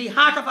in the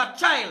heart of a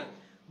child,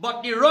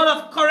 but the rod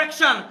of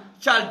correction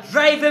shall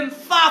drive him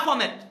far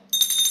from it.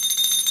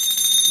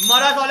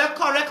 Mothers, all you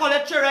correct all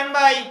your children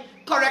by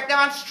correct them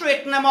and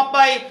straighten them up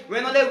by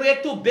when all they way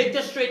too big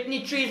to straighten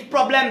the trees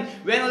problem.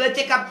 When all they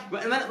take up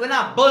when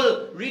a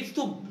bull reach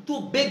too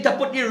big to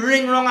put the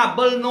ring around a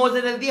bull nose,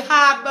 it will be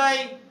hard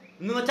by.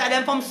 Nurture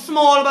them from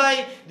small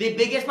by. The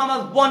biggest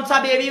mamas wants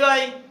a baby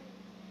by.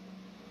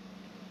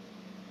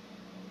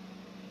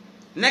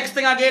 Next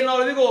thing again,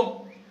 now we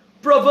go.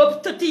 Proverbs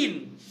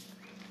 13.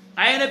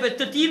 I don't know if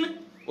it's 13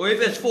 or if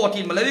it's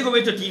 14, but let me go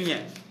with 13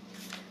 here.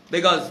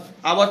 Because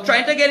I was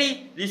trying to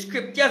get the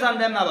scriptures on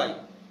them now by.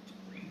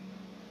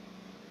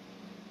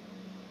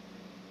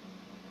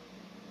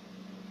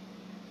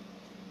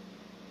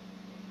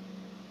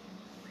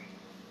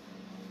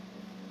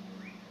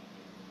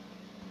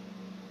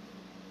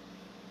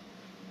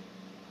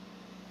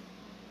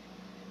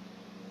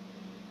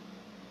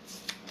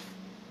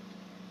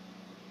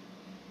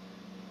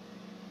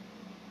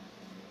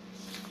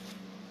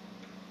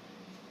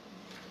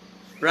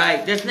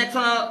 Right, this next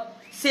one,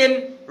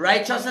 same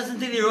righteousness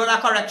into the road of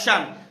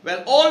correction.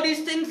 Well, all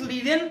these things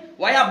leading,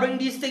 why I bring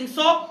these things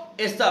up,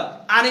 is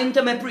to add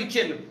into my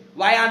preaching.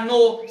 Why I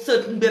know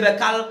certain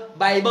biblical,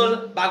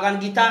 Bible,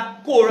 Bhagavad Gita,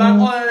 Quran,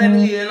 all of them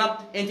leading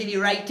up into the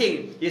right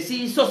thing. You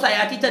see,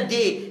 society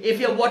today, if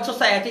you watch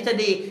society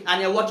today,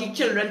 and you watch the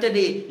children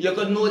today, you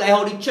could know that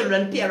how the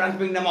children, parents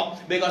bring them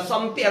up. Because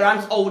some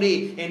parents out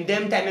there, in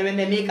them time, when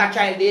they make a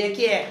child, they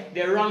care.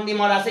 They run the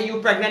mother, say, you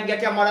pregnant, get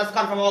your mother's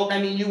come from out,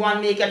 I mean, you want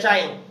to make a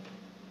child.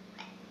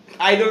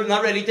 I do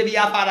not ready to be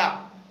a father.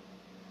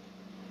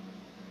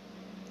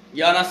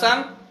 You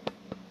understand?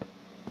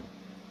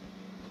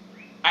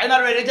 I'm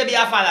not ready to be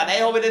a father. That's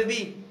how it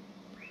be.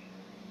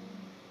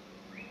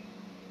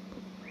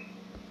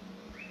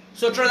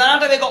 So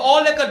Trinidad and Tobago,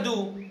 all they could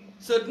do,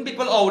 certain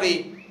people out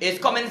there, is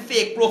come in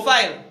fake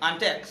profile and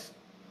text.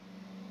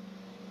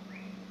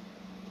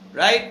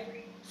 Right?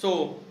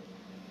 So,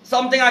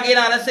 something again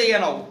I'm going to say you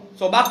now.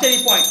 So back to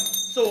the point.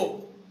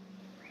 So,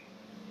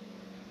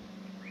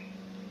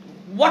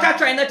 what I'm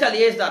trying to tell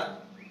you is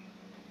that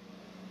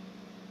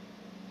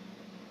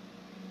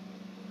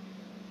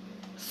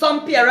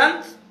some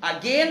parents,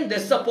 again, they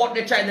support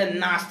the child in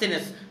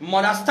nastiness.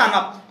 Mother stand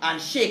up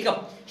and shake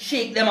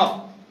them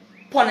up.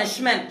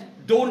 Punishment,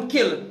 don't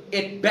kill,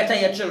 it better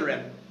your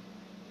children.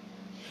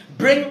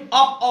 Bring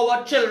up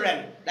our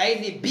children. That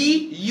is the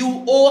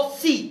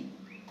BUOC.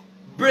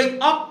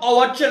 Bring up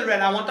our children.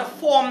 I want to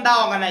form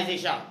that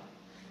organization.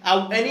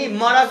 Any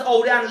mothers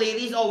out there and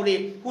ladies out there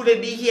who will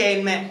be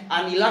hearing me,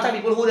 and a lot of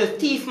people who will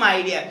teach my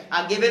idea,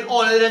 are giving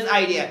all of this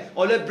idea.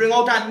 Or they bring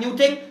out a new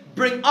thing,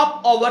 bring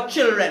up our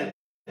children.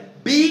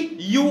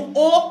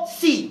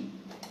 BUOC.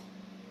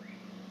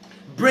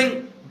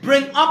 Bring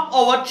up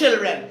our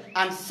children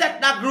and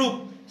set that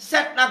group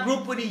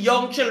with the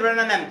young children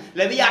and them.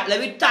 Let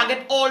me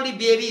target all the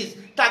babies,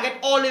 target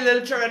all the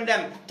little children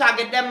them,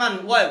 target them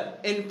and well,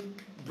 in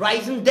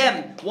rising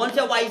them. Once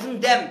you wisen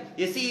them,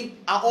 you see,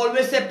 I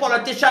always say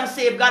politicians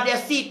safeguard their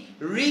seat,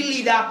 real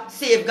leader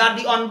safeguard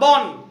the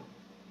unborn.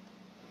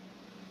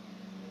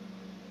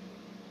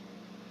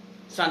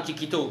 San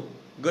Chiquito,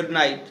 good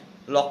night.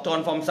 Locked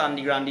on from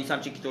Sandy Grande,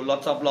 San Chiquito,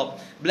 lots of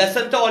love.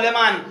 Blessing to all you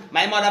man.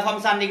 My mother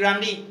from Sandy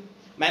Grande.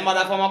 My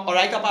mother from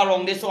right up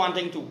around this one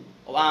thing too.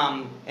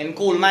 In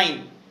coal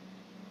mine.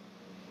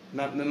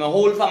 My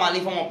whole family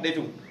from up there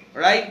too.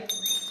 Right?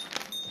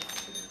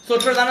 So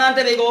Trinidad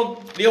and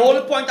Tobago, the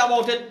whole point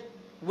about it,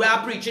 we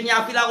are preaching, you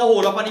feel like a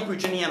hold up on the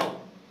preaching here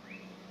now.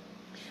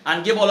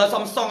 And give all us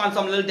some song and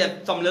some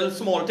little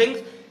small things.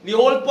 The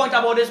whole point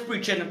about this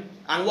preaching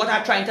and what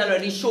I'm trying to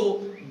really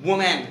show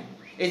women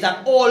is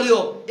that all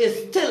you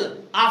is still,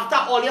 after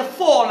all you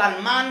fall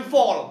and man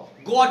fall,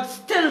 God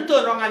still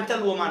turn around and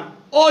tell woman,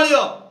 all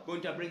you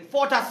going to bring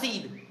forth a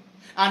seed.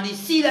 And the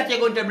seed that you're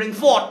going to bring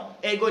forth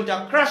is going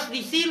to crush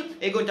the seed,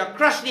 is going to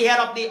crush the head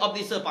of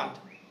the serpent.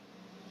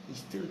 He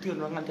still turn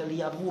around and tell he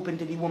have hope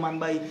into the woman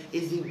by,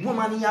 is the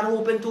woman he had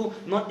hope into,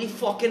 not the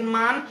fucking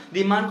man.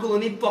 The man could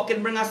only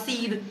fucking bring a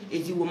seed.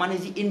 Is the woman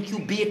is the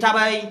incubator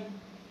by.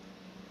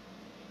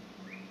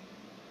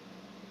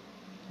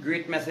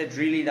 Great message,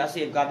 really, that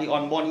safeguard the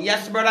unborn.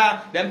 Yes,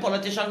 brother, them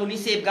politicians only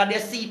safeguard their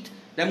seat.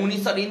 Them only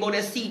studying about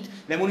their seat.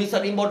 Them only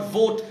studying about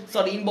vote,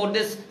 studying about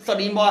this,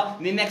 studying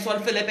about the next one,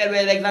 Philip Edward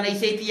Alexander. He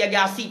say, you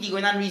get a seat, he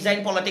going and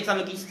resign politics and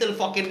look, he's still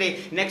fucking there.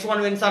 Next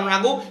one, win San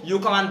Rago, you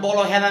come and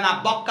ball her head and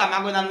a buck come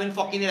and going and win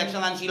fucking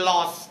election and she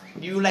lost.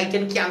 You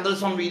lighting candles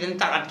from reading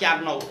tarot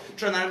card now.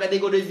 Trinidad and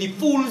Tobago, there's the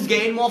fools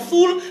getting more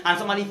fool and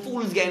some of the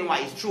fools getting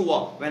wise. True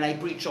when I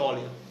preach all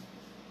here.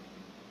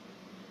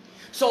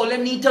 So all you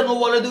need to know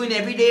what you're doing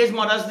every day is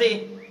Mother's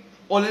Day.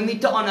 All you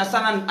need to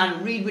understand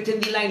and read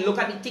within the line. Look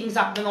at the things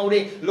happening out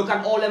there. Look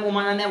at all them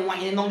women and them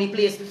whining on the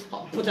place,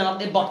 putting up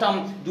the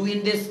bottom,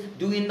 doing this,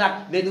 doing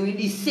that. They're doing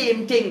the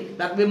same thing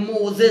that with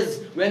Moses.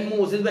 When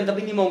Moses went up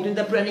in the mountain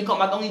to pray and he come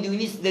back down,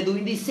 they're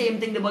doing the same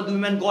thing they were doing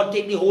when God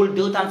take the whole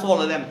dirt and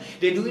swallow them.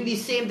 They're doing the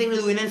same thing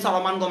they're doing in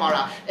Sodom and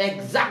Gomorrah.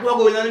 Exactly what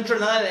going on in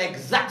Trinidad,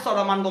 exact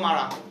Sodom and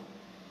Gomorrah.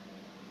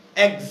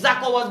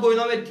 Exactly what's going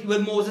on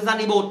with Moses and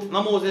the boat.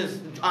 Not Moses,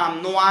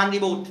 Noah and the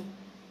boat.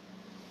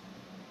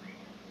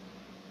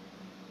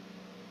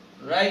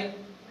 Right?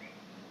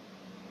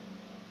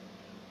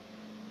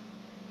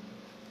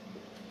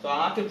 So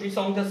I have 2-3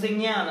 songs to sing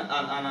here and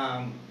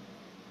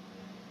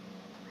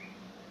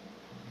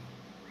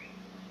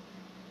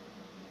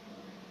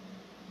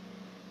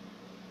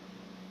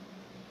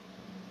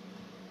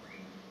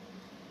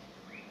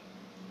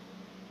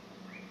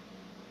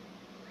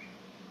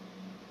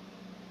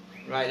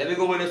right, let me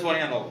go with this one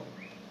here now.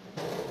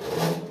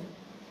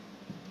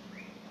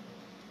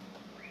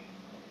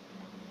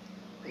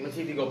 Let's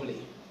see if you go play.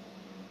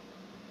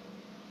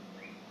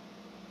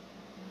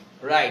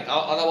 Right, as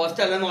I was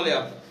telling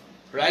earlier,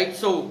 right,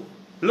 so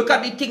look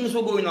at the things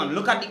were going on.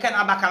 Look at the kind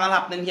of bacchanal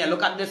happening here.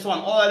 Look at this one.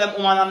 All of them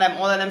women and them,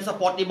 all of them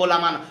support the Bola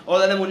man. All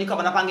of them only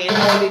coming up and getting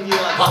all the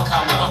viewers.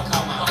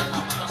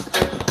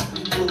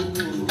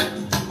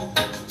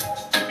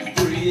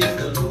 Praise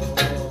the Lord.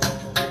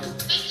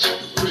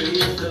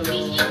 Praise the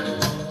Lord.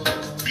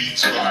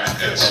 Beats by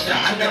S.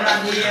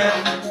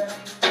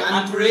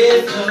 And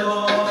praise the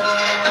Lord.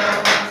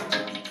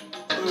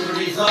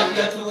 Raise up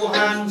your 2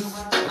 hands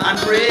and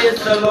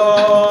praise the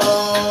Lord. I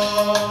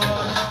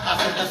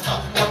said to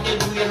stop what you're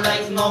doing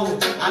right now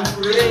and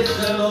praise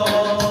the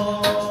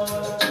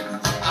Lord.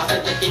 I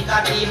said to take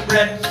a deep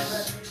breath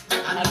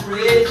and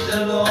praise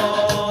the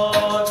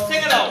Lord.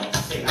 Sing it out.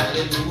 Sing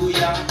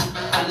hallelujah,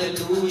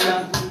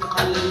 hallelujah,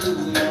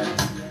 hallelujah.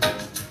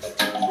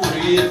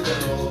 Praise the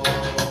Lord.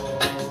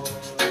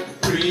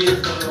 Praise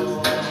the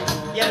Lord.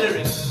 Yeah,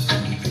 lyrics.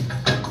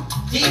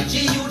 Teach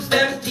the youths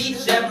them,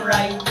 teach them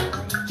right.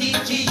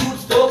 Teach the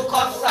youths to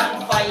cuss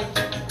and fight.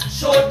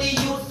 Show the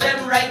youths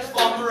them right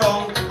from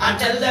wrong. And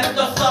tell them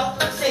to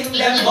stop, sing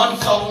them one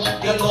song.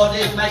 The Lord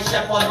is my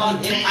shepherd, on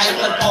him I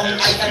will come.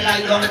 I can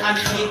lie down and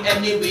sleep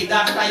any way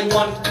that I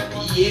want.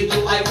 Yea,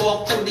 do I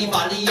walk through the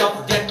valley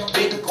of death.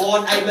 With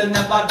God I will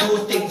never do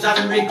things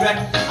and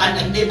regret. And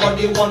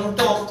anybody want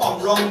to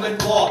come wrong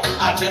with war,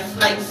 I just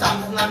like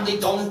Samson and the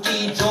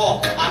donkey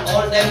jaw. And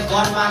all them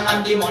gunman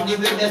and the money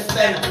with the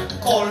spend.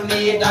 Call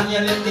me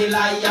Daniel in the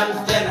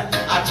lion's den.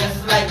 I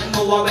just like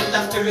Noah with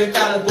the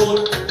spiritual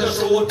boat. To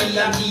show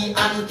TNT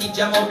and teach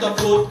them how to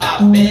float.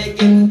 I'm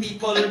begging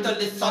people to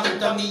listen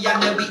to me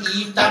and let me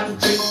eat and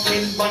drink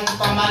in one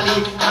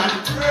family and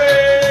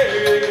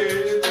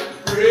pray.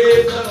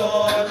 Praise the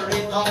Lord,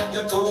 raise up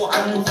your 2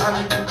 hands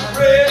and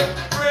pray,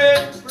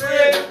 pray,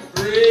 pray,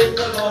 praise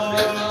the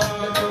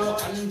Lord.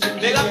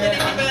 Big up to the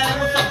people that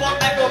who support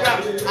my program.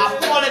 A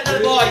poor little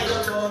boy,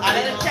 a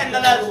little $10,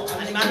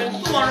 and the man with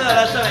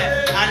 $200 to me.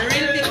 And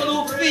real people who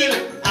feel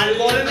and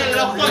go in the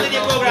locked onto the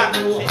program.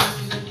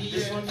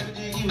 This one for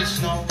the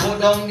youths now. Go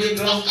down the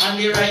glove and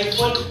the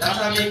rifle,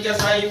 that'll make you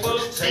rifle.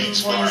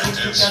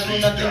 7.6 can do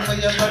nothing for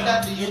your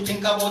brother. Do you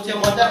think about your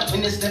mother?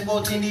 When you step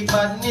out in the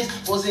badness,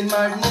 was in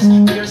madness,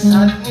 there's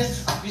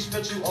sadness. We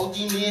spread you out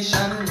the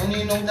nation,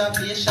 running out of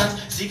patience.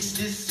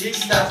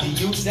 66, that the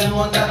youths then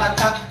want to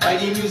attack. By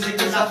the music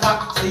is a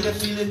fact. Say you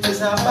feel it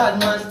is a bad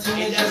man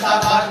thing, it's just a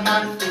bad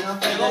man thing.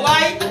 You know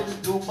why?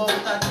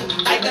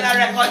 I get a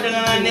record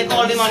and make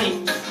all the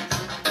money.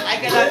 I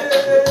get a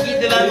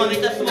give the money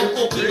to smoke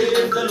cocaine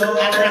and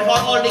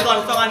record all the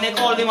gun song and make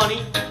all the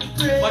money.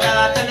 But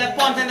at the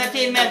Point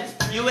Entertainment,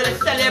 you will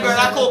celebrate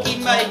a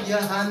cocaine by.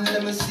 You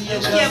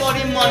care about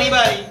the money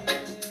by.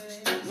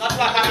 Not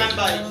what I meant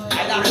by.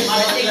 I got my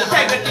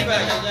integrity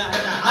by.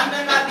 And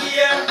then at the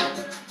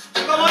end,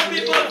 come on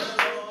people.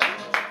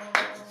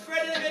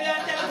 Spread the video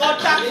and tell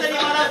God thanks to the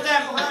one of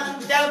them.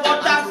 Tell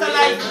God thanks to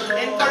life.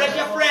 Encourage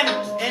your friend.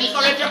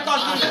 Encourage your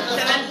cousin.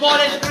 Tell them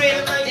God is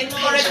great.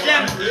 Encourage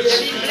them.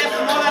 They've been blessed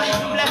more than you've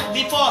been blessed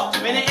before.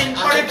 When you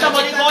encourage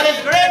somebody, God is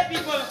great,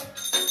 people.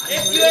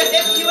 If you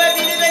have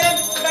believed in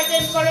Him, try to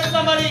encourage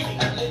somebody.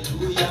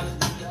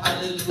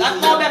 That's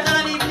more better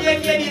than if you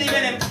believe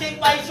in Him. Take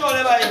by his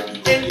shoulder, by.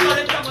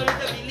 Encourage somebody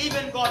to believe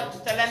in God.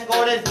 Tell them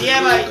God is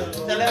there, by.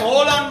 Tell them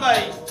hold on,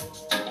 by.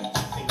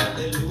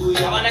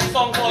 Have a next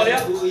song for you. I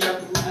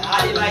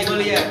have the Bible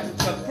here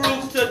to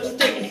prove certain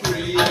things.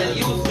 And then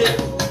use this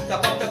to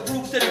come to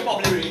prove to the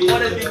public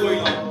what has been going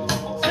on.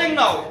 Sing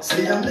now.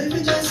 Say I'm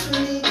living just for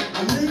me.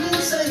 I'm living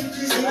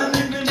safely. Say I'm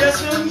living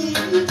just for me.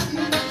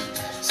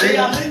 Say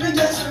I'm living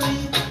just for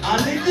me. I'm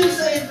living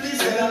safely.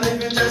 Say I'm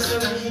living just for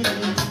me.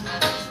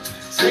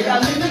 Say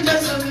I'm living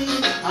just for me.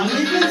 I'm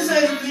living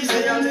safely.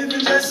 Say I'm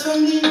living just for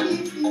me.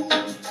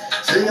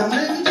 Say I'm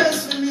living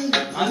just for me.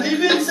 I'm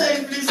living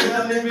safely. Say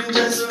I'm living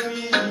just for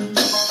me.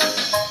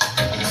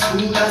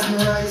 Soon as me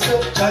rise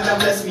up, Jah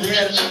bless me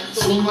health.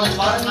 So much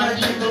fun, my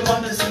people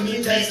want to see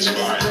me dance.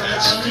 Stop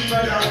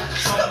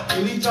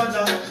killing each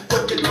other,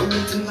 but they love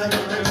me tonight.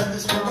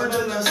 This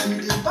brother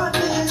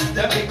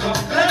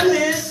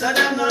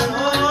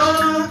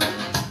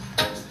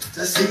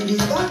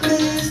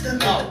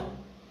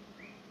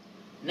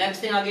next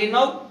thing again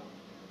now.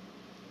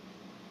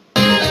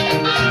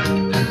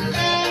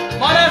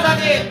 Mothers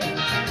again.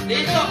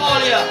 This song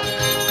all here.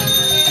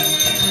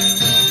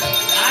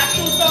 And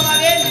 2 songs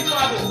again before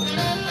I go.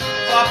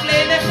 So I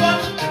play this one,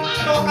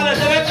 talk a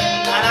little bit,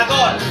 and I go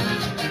on.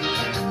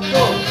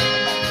 So.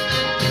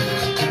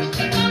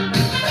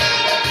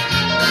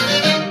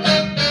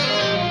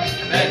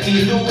 Betty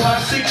Lou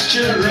has 6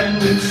 children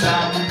with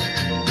Sam,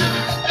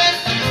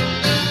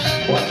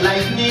 but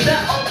like neither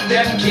of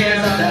them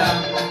cares a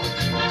damn.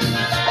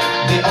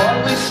 They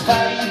always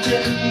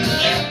fighting,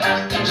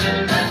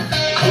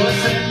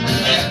 cursing.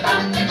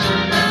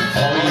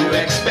 How you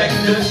expect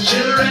those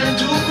children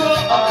to grow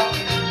up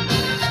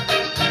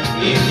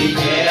if the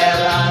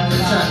parents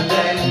and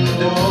then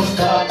don't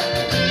stop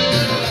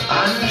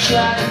and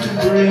try to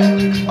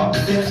bring up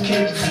their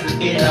kids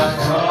in a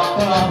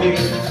proper way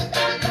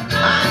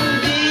and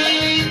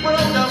be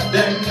proud of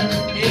them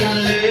in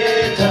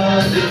later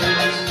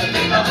days?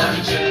 Think about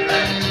the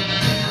children,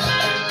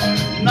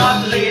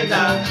 Not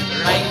later,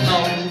 right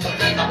now.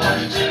 think about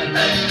the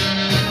children,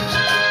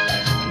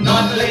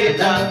 Not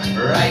later,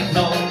 right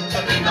now.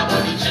 think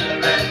about the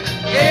children,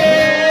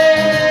 Yeah.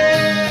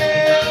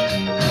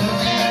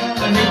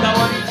 think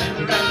about the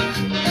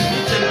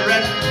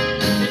children,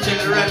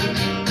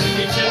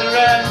 The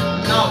children.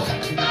 Now,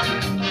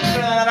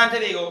 Trinidad and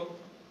Tobago,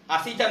 I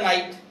see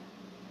tonight,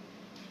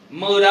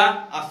 murder,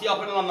 I see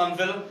up in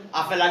Londonville, I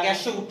feel like I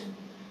shoot.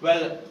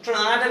 Well,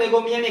 Trinidad and Tobago,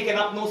 me making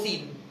up no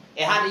scene.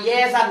 It had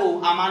years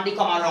ago, a man they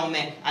come around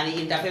me and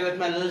he interfered with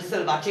my little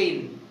silver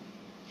chain.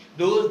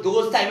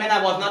 Those times when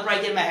I was not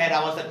right in my head,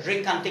 I was a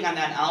drink and thing, and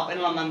then up in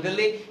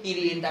Londonville,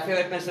 he interfered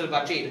with my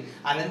silver chain.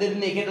 And then didn't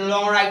make it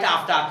long right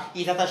after,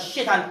 he had a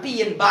shit and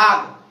pee in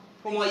bag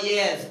for more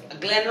years.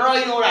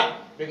 Glenroy, you know that?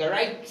 Because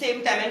right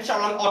same time when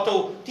Sharon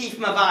Otto thief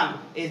my van,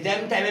 is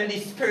them time when the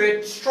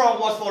spirit strong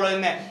was following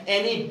me.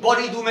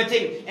 Anybody do me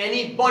thing,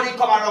 anybody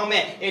come around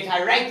me, it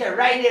I right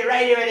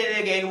it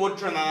again would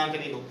turn on to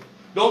you.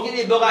 Don't get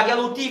the dog a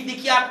girl who thief the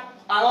cat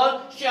and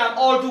all, she and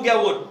all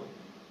together.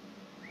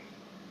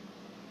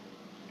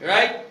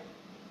 Right?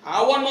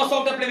 I want more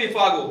song to play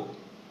before I go.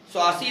 So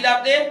I see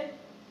that there.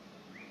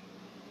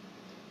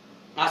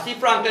 I see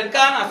Franklin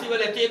Khan, I see where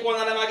they take one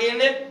of them again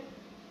there.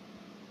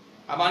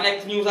 About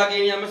next news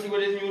again, you see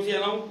what is news here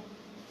now.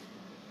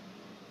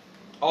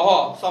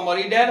 Oh,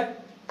 somebody dead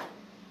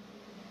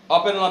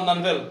up in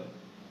Londonville.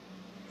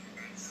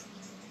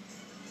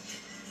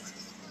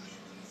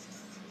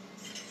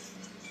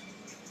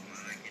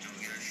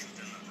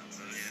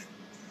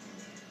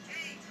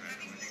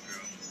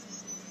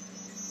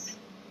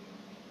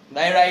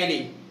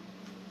 Riley.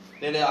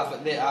 I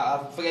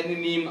forget the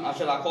name, I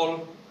shall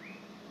call.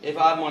 If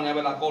I had money, I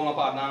will call my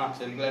partner and ask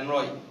him,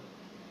 Glenroy.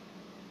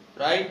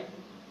 Right?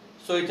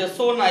 So it is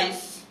so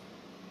nice.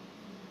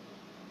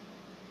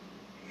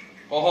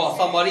 Oh,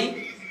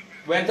 somebody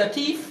went a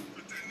thief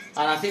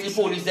and I see the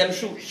police them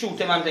shoot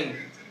him and thing.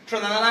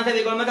 Trinidad and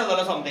Tobago make a lot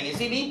of something. You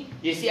see me?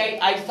 You see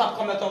I start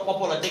coming to talk about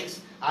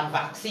politics and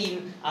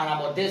vaccine and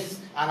about this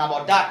and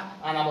about that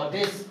and about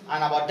this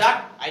and about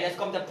that. I just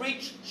come to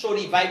preach, show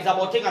the vibes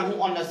about it and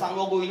who understand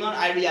what's going on.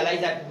 I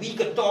realize that we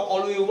could talk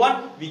all we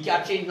want, we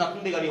can't change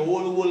nothing because the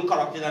whole world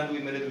corrupted and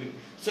doing what they're doing.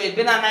 So it's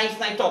been a nice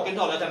night talking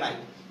to all tonight.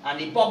 And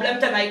the problem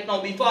tonight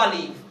now before I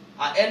leave,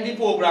 I end the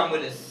program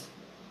with this.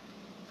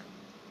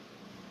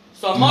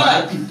 So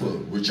my people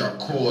which are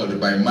called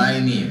by my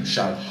name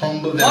shall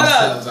humble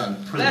themselves and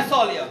pray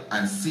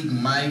and seek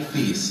my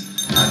face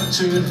and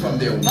turn from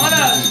their wicked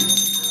ways.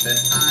 Then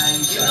I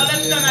shall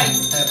hear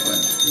from heaven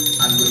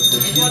and will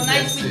forgive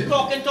their sin. It was nice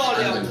talking to all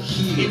of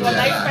you. It was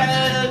nice spending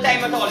a little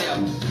time with all of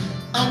you.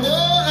 And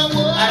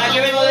I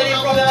give it all the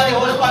problem of the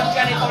whole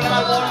country and the problem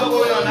of what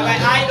going on.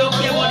 I don't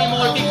care about the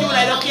multitude,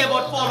 I don't care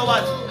about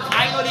followers.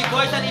 I know the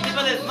voice of the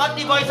people is not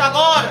the voice of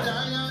God.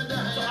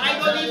 So I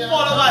don't need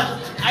followers.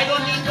 I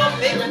don't need no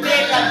big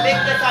page and big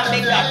this and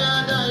big that.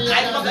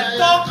 I come to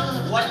talk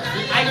what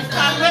I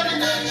stand with.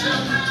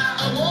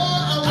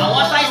 And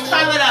once I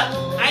stand with that,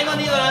 I don't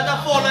need others to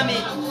follow me.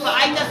 So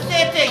I just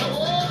say things.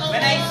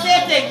 When I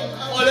say things,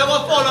 all you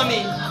will follow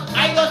me.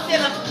 I don't say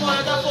that for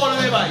others to follow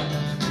me by.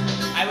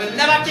 I will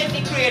never take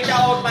the creator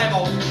out my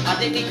mouth. I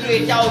take the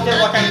creator out of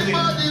what I'm doing.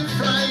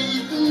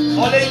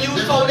 All the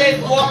youth out there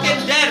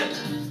walking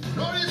dead.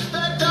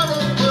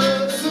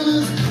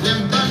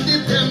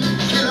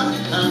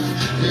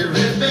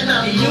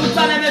 The youth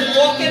on them is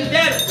walking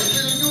dead.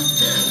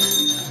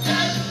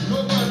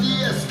 Nobody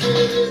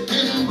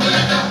escaping,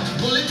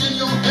 bullet in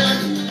your head.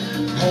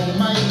 Oh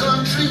my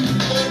country,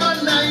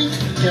 overnight,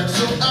 get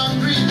so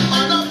angry,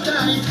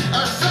 unuptight.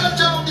 I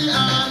search out the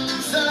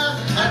answer,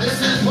 and this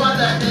is what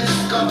I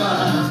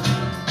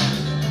discover.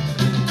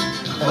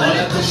 all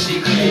you push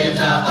the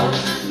creator out.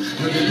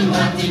 Really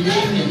want the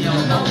name in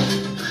your mouth.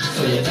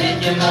 So you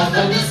take him out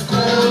of the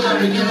school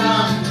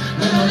curriculum.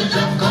 No knowledge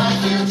of God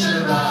for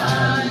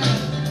children.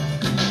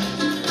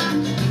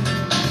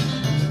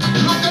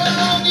 Look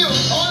around you,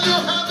 all you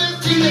have is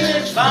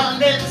teenage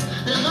bandits.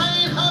 They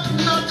might have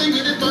nothing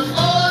in it but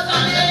all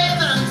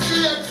and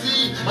CFC.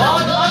 All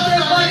my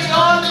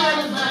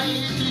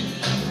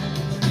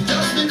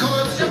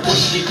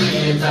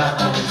out.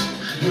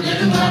 You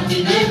didn't want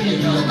the name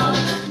in your mouth,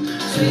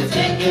 so you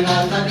take him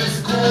out of the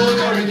school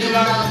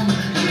curriculum.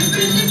 You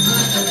bring it to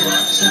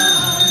action.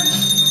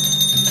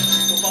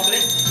 So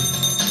public,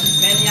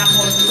 many are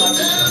called to us.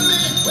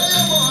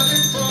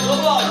 No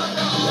God,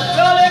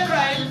 where are they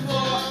crying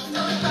for?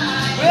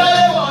 Where are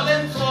they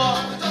calling for?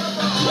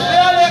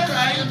 Where are they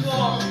crying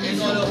for?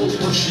 It's all who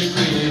push the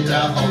creator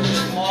out.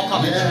 More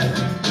coming.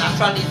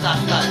 Natural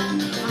disasters,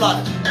 flood.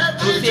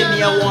 Don't say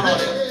me a one of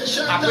them.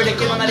 I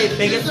predict one of the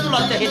biggest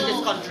floods to hit this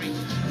country.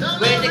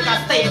 Where they can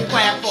stay in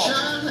quiet for.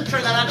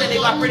 Trinidad and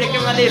Tobago are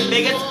predicting one of the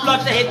biggest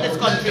floods to hit this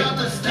country.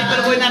 People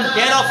going and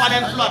dead off on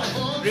them floods.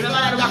 Remember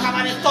that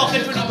Wakaman is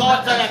talking to the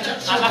gods on it.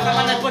 And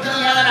Wakaman is putting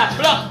hell in a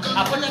block.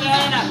 I put the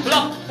hell in a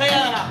block,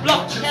 hell in a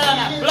block, hell in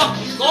a block.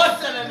 God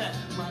telling me.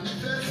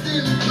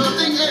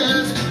 Nothing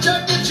else.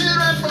 Check the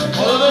children from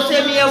all of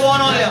say me a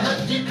one on them.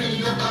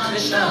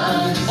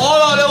 All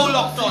of them who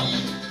locked on.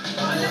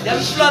 Them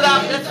flood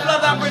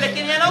up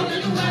predicting you know.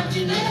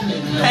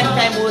 10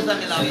 times worse than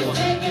the last one.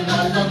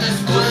 Don't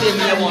say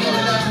me a one on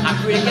them. I'm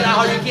predicting a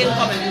hurricane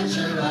coming.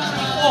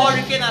 4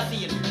 hurricanes are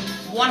seen.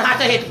 One had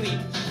to hit me.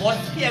 What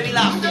scare we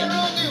last year?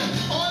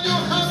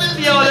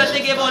 See all the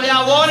thing about they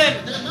are warning.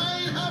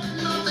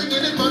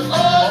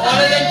 All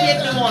of them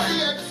take the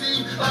warning.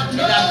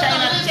 There's a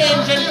time of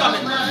changing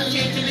coming.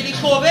 Changing with the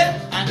COVID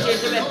and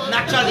changing with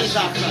natural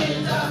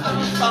disasters.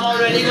 Some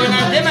already going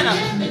on them now.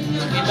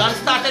 It done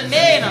started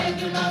May now.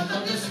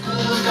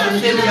 Don't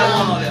say me a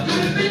one of them.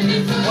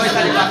 Boys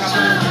at the back of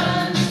my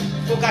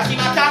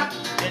Fukushima,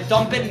 they're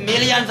dumping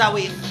millions of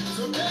waste.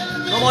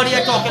 Nobody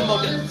is talking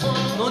about it.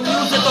 No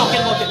news is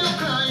talking about it.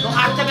 No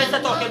activists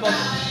are talking about it.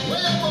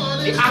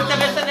 The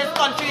activists in this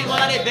country is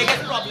one of the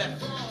biggest problems.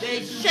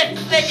 They shit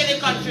stick in the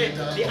country.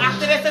 The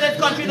activists in this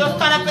country don't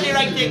stand up for the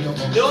right thing.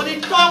 They only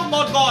talk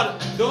about God.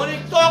 They only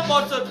talk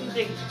about certain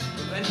things.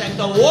 When time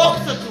to walk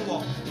certain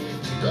walk.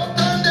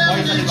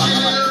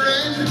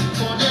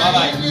 Bye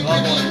bye.